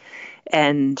pessimistic.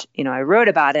 And, I wrote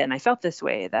about it and I felt this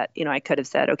way that, I could have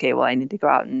said, okay, well, I need to go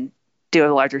out and do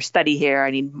a larger study here. I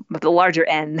need the larger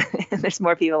N and there's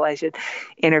more people I should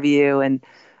interview. And,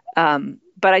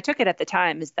 but I took it at the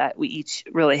time is that we each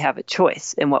really have a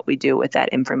choice in what we do with that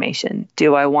information.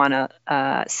 Do I want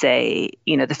to say,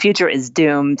 the future is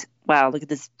doomed? Wow, look at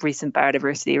this recent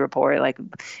biodiversity report. Like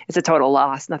it's a total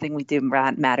loss. Nothing we do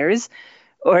matters.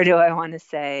 Or do I want to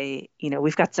say,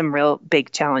 we've got some real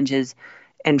big challenges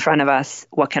in front of us.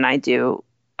 What can I do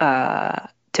to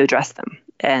address them?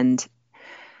 And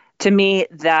to me,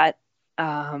 that's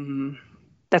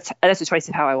a choice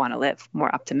of how I want to live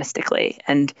more optimistically.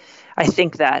 And I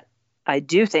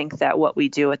do think that what we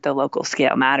do at the local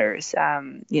scale matters.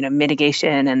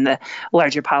 Mitigation and the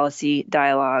larger policy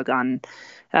dialogue on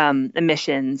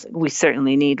emissions, we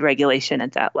certainly need regulation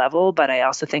at that level, but I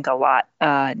also think a lot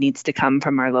needs to come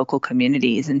from our local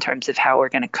communities in terms of how we're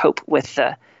going to cope with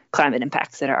the climate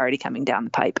impacts that are already coming down the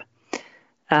pipe.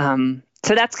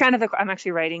 So that's kind of I'm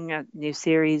actually writing a new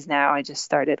series now. I just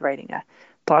started writing a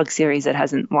blog series that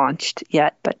hasn't launched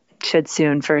yet, but should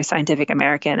soon for Scientific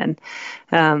American,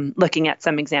 and looking at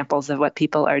some examples of what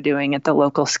people are doing at the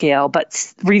local scale,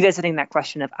 but revisiting that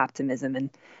question of optimism and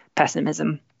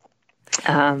pessimism.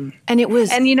 I'm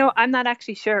not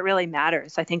actually sure it really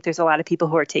matters. I think there's a lot of people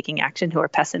who are taking action who are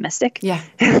pessimistic. Yeah.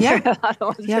 There are a lot of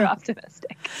ones who are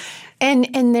optimistic.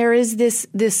 And there is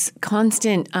this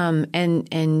constant,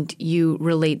 and you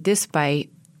relate this by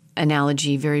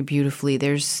analogy very beautifully.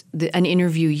 There's an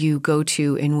interview you go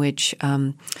to in which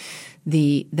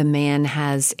the man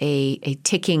has a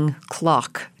ticking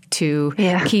clock to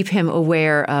keep him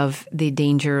aware of the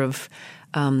danger of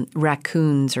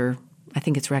raccoons, or I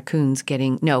think it's raccoons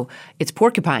it's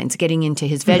porcupines getting into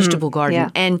his vegetable garden. Yeah.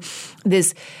 And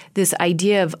this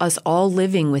idea of us all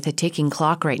living with a ticking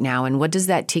clock right now, and what does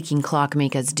that ticking clock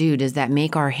make us do? Does that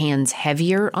make our hands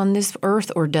heavier on this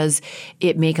earth, or does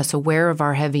it make us aware of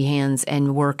our heavy hands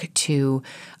and work to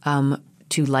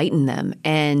lighten them?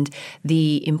 And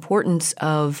the importance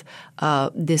of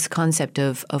this concept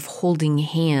of holding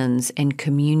hands and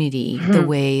community, the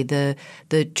way the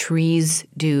trees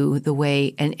do, the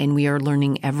way, and we are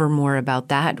learning ever more about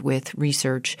that with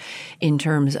research in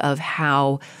terms of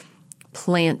how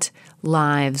plant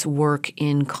lives work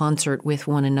in concert with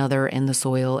one another and the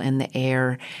soil and the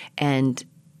air, and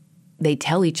they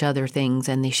tell each other things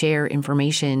and they share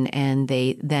information and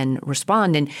they then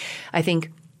respond. And I think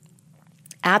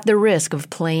at the risk of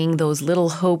playing those little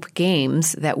hope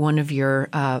games that one of your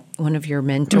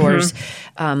mentors,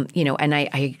 and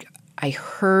I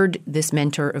heard this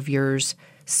mentor of yours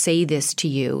say this to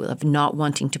you, of not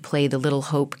wanting to play the little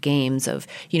hope games of,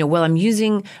 I'm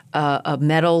using a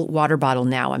metal water bottle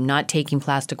now. I'm not taking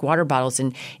plastic water bottles.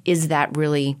 And is that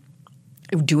really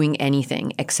doing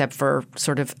anything except for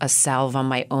sort of a salve on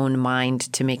my own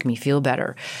mind to make me feel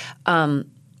better?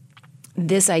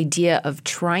 This idea of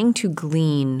trying to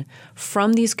glean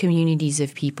from these communities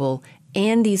of people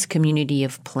and these communities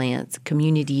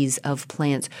of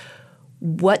plants,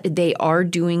 what they are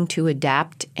doing to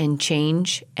adapt and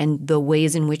change and the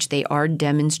ways in which they are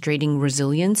demonstrating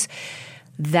resilience,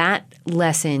 that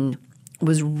lesson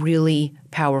was really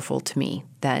powerful to me,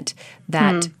 that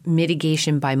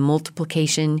mitigation by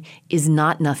multiplication is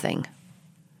not nothing.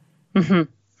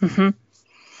 Mm-hmm. Mm-hmm.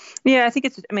 Yeah, I think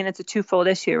it's a twofold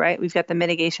issue, right? We've got the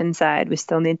mitigation side. We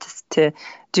still need to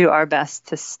do our best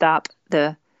to stop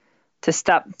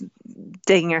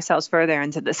digging ourselves further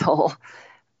into this hole.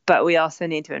 But we also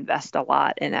need to invest a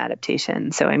lot in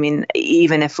adaptation. So, I mean,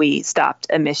 even if we stopped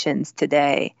emissions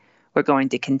today, we're going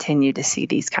to continue to see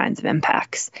these kinds of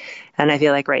impacts. And I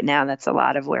feel like right now that's a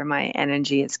lot of where my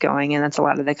energy is going. And that's a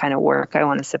lot of the kind of work I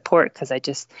want to support, because I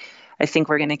think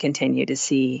we're going to continue to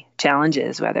see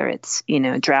challenges, whether it's,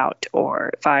 drought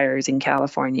or fires in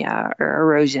California or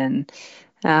erosion.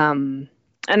 And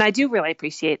I do really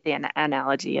appreciate the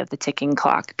analogy of the ticking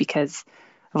clock, because,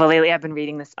 well, lately I've been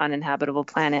reading this Uninhabitable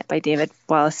Planet by David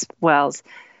Wallace Wells.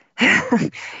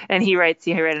 And he read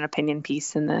an opinion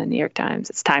piece in the New York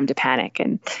Times. It's time to panic.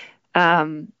 And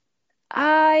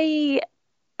I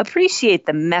appreciate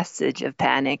the message of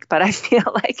panic, but I feel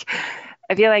like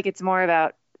it's more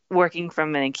about working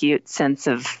from an acute sense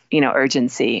of,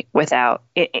 urgency without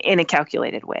in a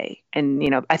calculated way.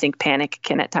 And, I think panic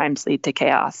can at times lead to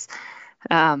chaos.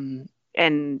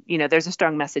 And, there's a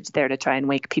strong message there to try and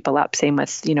wake people up. Same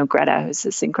with, Greta, who's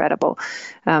this incredible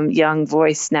young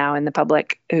voice now in the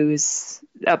public who's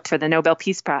up for the Nobel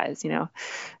Peace Prize.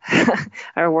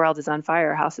 Our world is on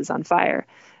fire, our house is on fire.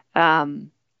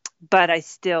 But I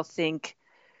still think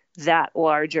that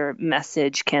larger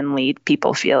message can lead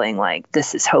people feeling like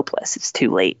this is hopeless, it's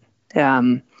too late.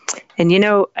 And,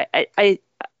 I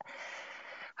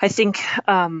think...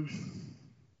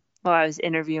 Well, I was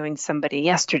interviewing somebody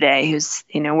yesterday who's,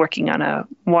 working on a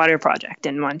water project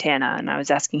in Montana, and I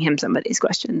was asking him some of these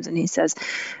questions, and he says,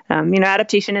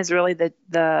 adaptation is really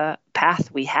the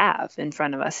path we have in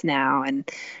front of us now, and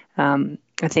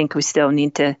I think we still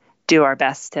need to do our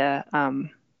best to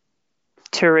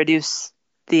reduce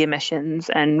the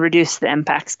emissions and reduce the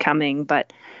impacts coming,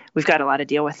 but we've got a lot to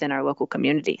deal with in our local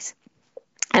communities.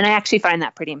 And I actually find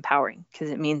that pretty empowering, because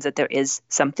it means that there is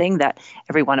something that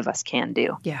every one of us can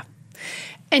do. Yeah.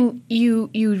 And you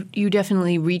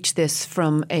definitely reach this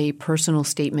from a personal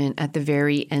statement at the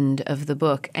very end of the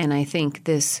book. And I think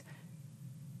this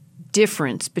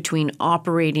difference between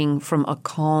operating from a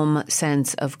calm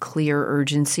sense of clear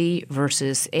urgency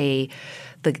versus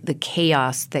the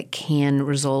chaos that can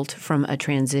result from a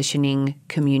transitioning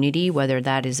community, whether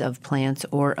that is of plants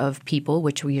or of people,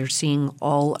 which we are seeing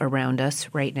all around us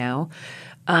right now,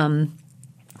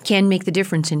 can make the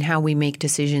difference in how we make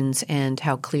decisions and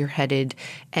how clear-headed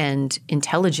and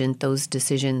intelligent those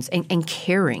decisions and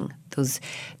caring those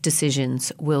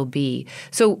decisions will be.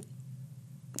 So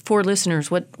for listeners,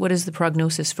 what is the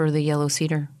prognosis for the yellow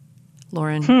cedar,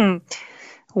 Lauren?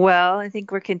 Well, I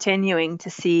think we're continuing to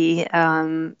see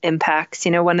impacts.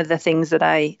 One of the things that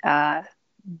I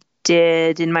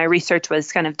did in my research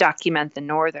was kind of document the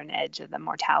northern edge of the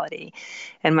mortality.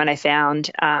 And what I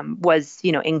found was,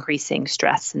 increasing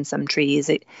stress in some trees.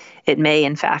 It may,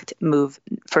 in fact, move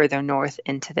further north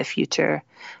into the future.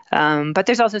 But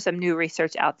there's also some new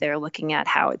research out there looking at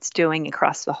how it's doing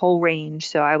across the whole range.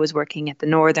 So I was working at the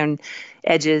northern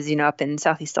edges, up in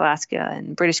Southeast Alaska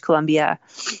and British Columbia.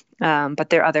 But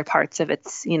there are other parts of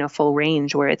its, full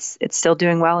range where it's still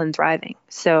doing well and thriving.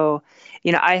 So,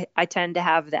 I tend to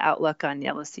have the outlook on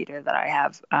yellow cedar that I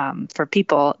have for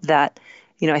people that,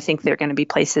 I think there are going to be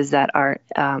places that are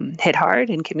hit hard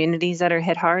and communities that are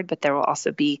hit hard, but there will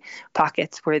also be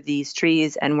pockets where these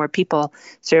trees and where people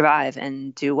survive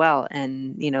and do well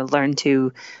and, learn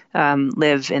to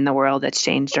live in the world that's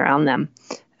changed around them.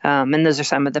 And those are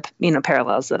some of the,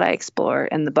 parallels that I explore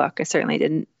in the book. I certainly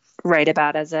didn't write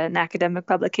about as an academic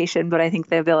publication, but I think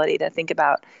the ability to think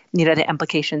about, the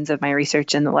implications of my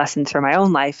research and the lessons for my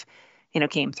own life,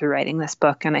 came through writing this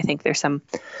book. And I think there's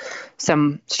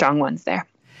some strong ones there.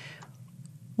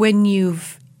 When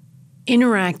you've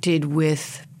interacted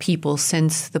with people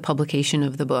since the publication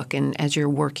of the book, and as you're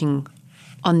working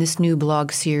on this new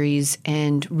blog series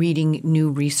and reading new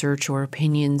research or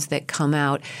opinions that come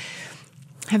out,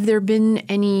 have there been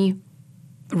any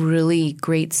really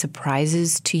great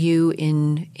surprises to you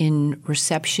in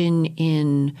reception,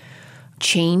 in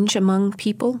change among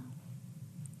people?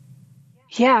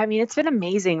 Yeah, it's been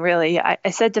amazing, really. I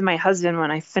said to my husband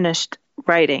when I finished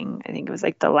writing, I think it was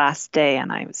like the last day,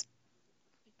 and I was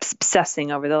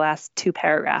obsessing over the last 2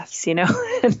 paragraphs,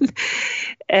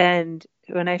 and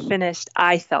when I finished,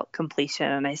 I felt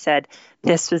completion. And I said,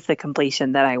 this was the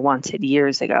completion that I wanted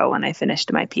years ago when I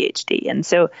finished my PhD. And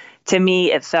so to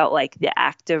me, it felt like the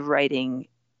act of writing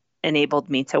enabled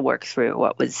me to work through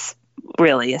what was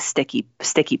really a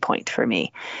sticky point for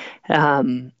me.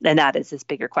 And that is this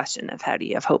bigger question of how do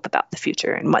you have hope about the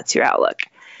future and what's your outlook?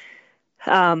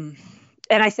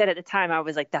 And I said at the time, I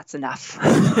was like, that's enough.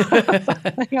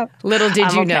 Little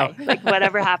did you know. Like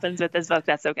whatever happens with this book,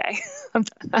 that's okay.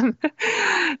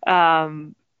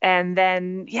 And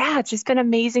then, it's just been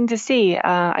amazing to see.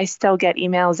 I still get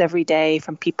emails every day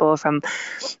from people from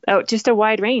just a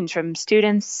wide range, from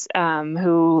students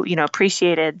who,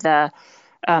 appreciated the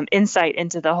insight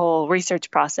into the whole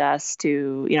research process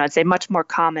to, I'd say much more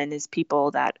common is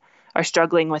people that are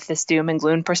struggling with this doom and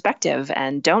gloom perspective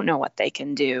and don't know what they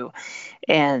can do.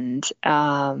 And,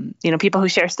 people who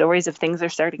share stories of things they're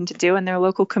starting to do in their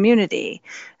local community.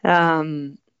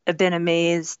 I've been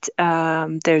amazed.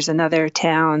 There's another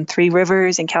town, Three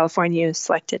Rivers in California,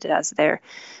 selected as their,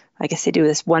 I guess they do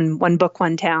this one book,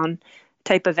 one town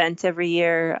type event every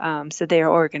year. So they are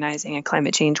organizing a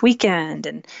climate change weekend,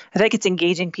 and I think it's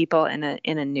engaging people in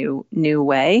a new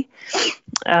way.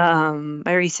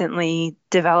 I recently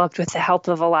developed, with the help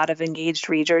of a lot of engaged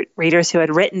readers who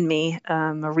had written me,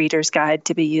 a reader's guide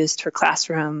to be used for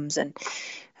classrooms, and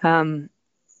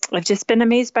I've just been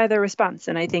amazed by the response.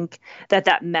 And I think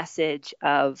that message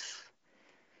of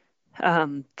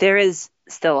there is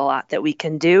still a lot that we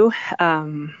can do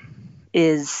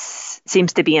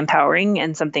seems to be empowering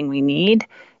and something we need.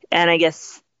 And I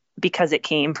guess because it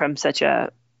came from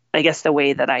the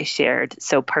way that I shared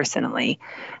so personally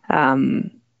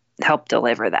helped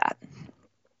deliver that.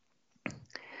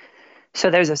 So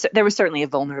there was certainly a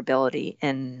vulnerability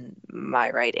in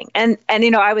my writing. And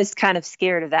I was kind of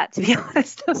scared of that, to be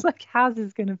honest. I was like, how's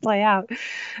this going to play out?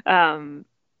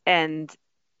 And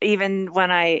even when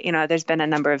there's been a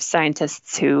number of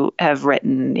scientists who have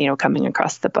written, coming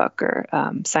across the book, or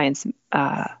Science,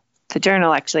 the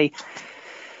journal actually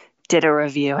did a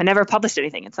review. I never published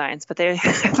anything in Science, but they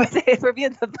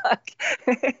reviewed the book.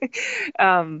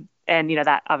 And,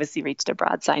 that obviously reached a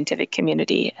broad scientific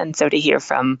community. And so to hear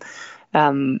from,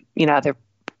 other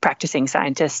practicing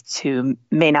scientists who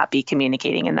may not be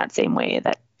communicating in that same way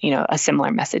that, a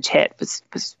similar message hit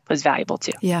was valuable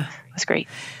too. Yeah. It was great.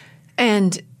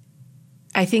 And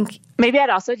I think maybe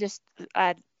I'd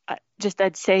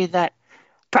say that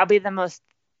probably the most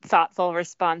thoughtful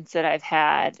response that I've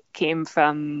had came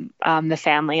from the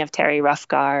family of Terry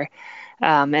Ruffgar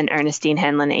and Ernestine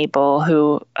Hanlon Abel,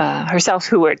 who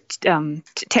were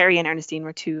Terry and Ernestine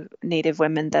were two Native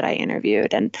women that I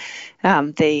interviewed, and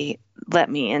they let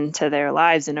me into their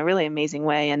lives in a really amazing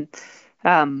way.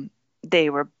 And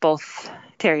they were both,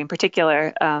 Terry in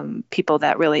particular, people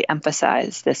that really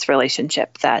emphasize this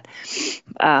relationship that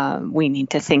we need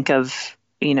to think of,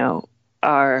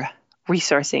 our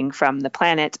resourcing from the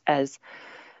planet as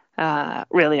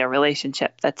really a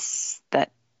relationship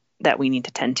that we need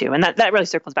to tend to. And that really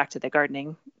circles back to the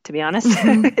gardening, to be honest,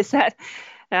 is that,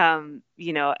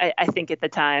 I think at the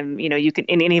time, you can,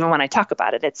 and even when I talk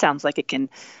about it, it sounds like it can,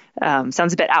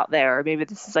 sounds a bit out there, or maybe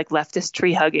this is like leftist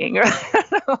tree hugging, or I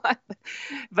don't know,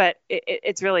 but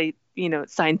it's really,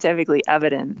 scientifically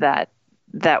evident that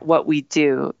what we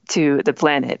do to the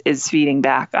planet is feeding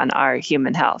back on our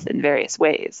human health in various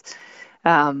ways.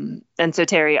 And so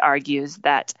Terry argues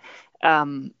that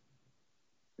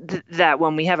that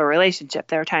when we have a relationship,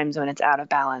 there are times when it's out of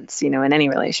balance, in any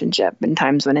relationship, and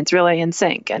times when it's really in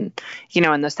sync. And,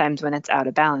 in those times when it's out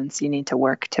of balance, you need to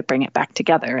work to bring it back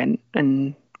together,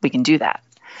 and we can do that.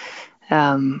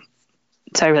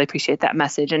 So I really appreciate that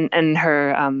message. And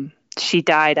her, she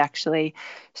died actually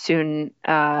soon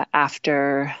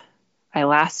after I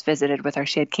last visited with her.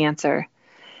 She had cancer.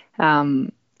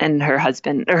 And her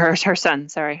husband, or her son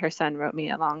wrote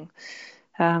me a long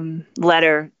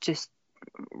letter, just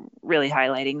really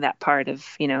highlighting that part of,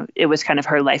 it was kind of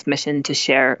her life mission to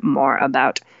share more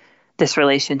about this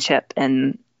relationship,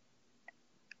 and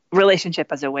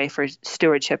relationship as a way for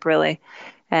stewardship, really.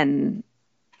 And,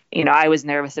 I was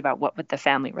nervous about what would the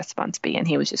family response be, and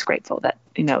he was just grateful that,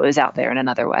 it was out there in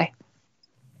another way.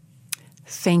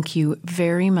 Thank you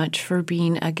very much for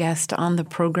being a guest on the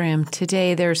program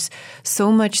today. There's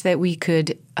so much that we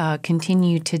could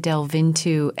continue to delve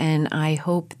into, and I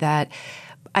hope that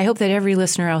every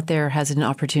listener out there has an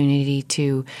opportunity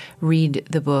to read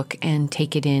the book and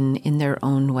take it in their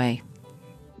own way.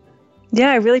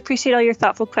 Yeah, I really appreciate all your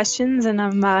thoughtful questions, and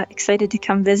I'm excited to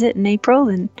come visit in April.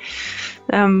 And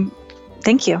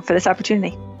thank you for this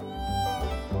opportunity.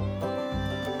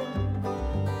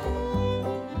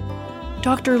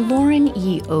 Dr. Lauren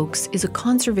E. Oakes is a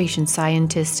conservation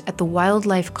scientist at the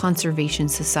Wildlife Conservation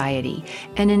Society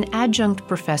and an adjunct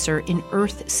professor in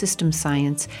Earth System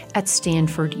Science at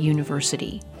Stanford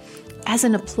University. As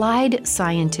an applied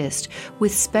scientist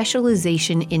with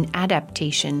specialization in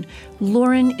adaptation,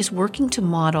 Lauren is working to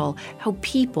model how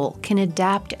people can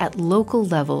adapt at local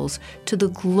levels to the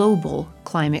global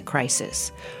climate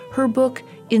crisis. Her book,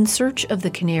 In Search of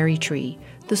the Canary Tree,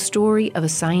 The Story of a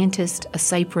Scientist, a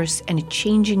Cypress, and a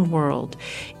Changing World,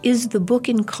 is the book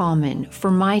in common for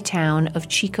my town of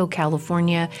Chico,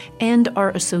 California, and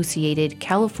our associated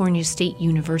California State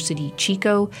University,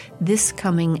 Chico, this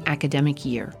coming academic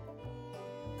year.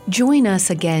 Join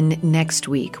us again next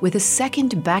week with a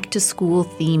second back-to-school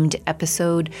themed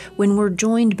episode when we're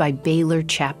joined by Baylor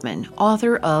Chapman,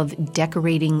 author of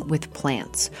Decorating with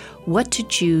Plants, What to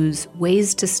Choose,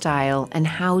 Ways to Style, and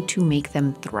How to Make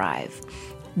Them Thrive.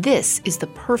 This is the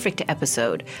perfect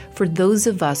episode for those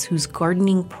of us whose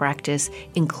gardening practice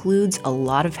includes a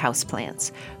lot of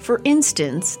houseplants. For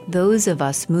instance, those of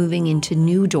us moving into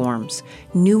new dorms,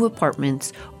 new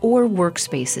apartments, or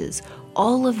workspaces,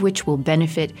 all of which will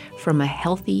benefit from a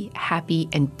healthy, happy,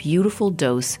 and beautiful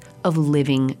dose of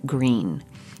living green.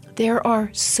 There are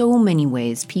so many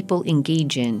ways people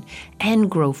engage in and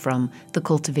grow from the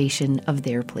cultivation of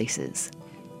their places.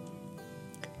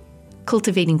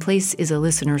 Cultivating Place is a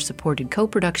listener-supported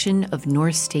co-production of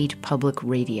North State Public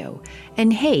Radio.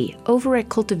 And hey, over at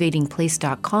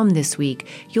cultivatingplace.com this week,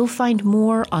 you'll find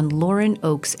more on Lauren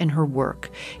Oakes and her work,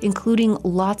 including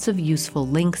lots of useful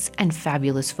links and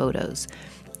fabulous photos.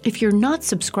 If you're not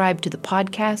subscribed to the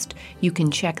podcast, you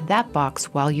can check that box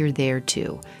while you're there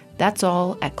too. That's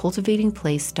all at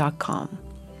cultivatingplace.com.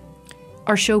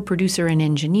 Our show producer and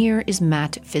engineer is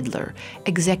Matt Fidler.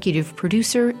 Executive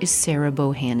producer is Sarah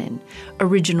Bohannon.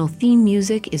 Original theme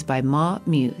music is by Ma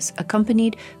Muse,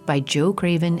 accompanied by Joe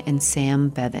Craven and Sam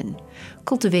Bevan.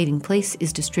 Cultivating Place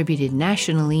is distributed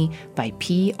nationally by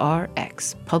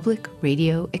PRX, Public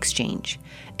Radio Exchange.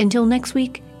 Until next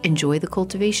week, enjoy the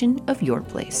cultivation of your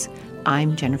place.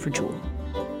 I'm Jennifer Jewell.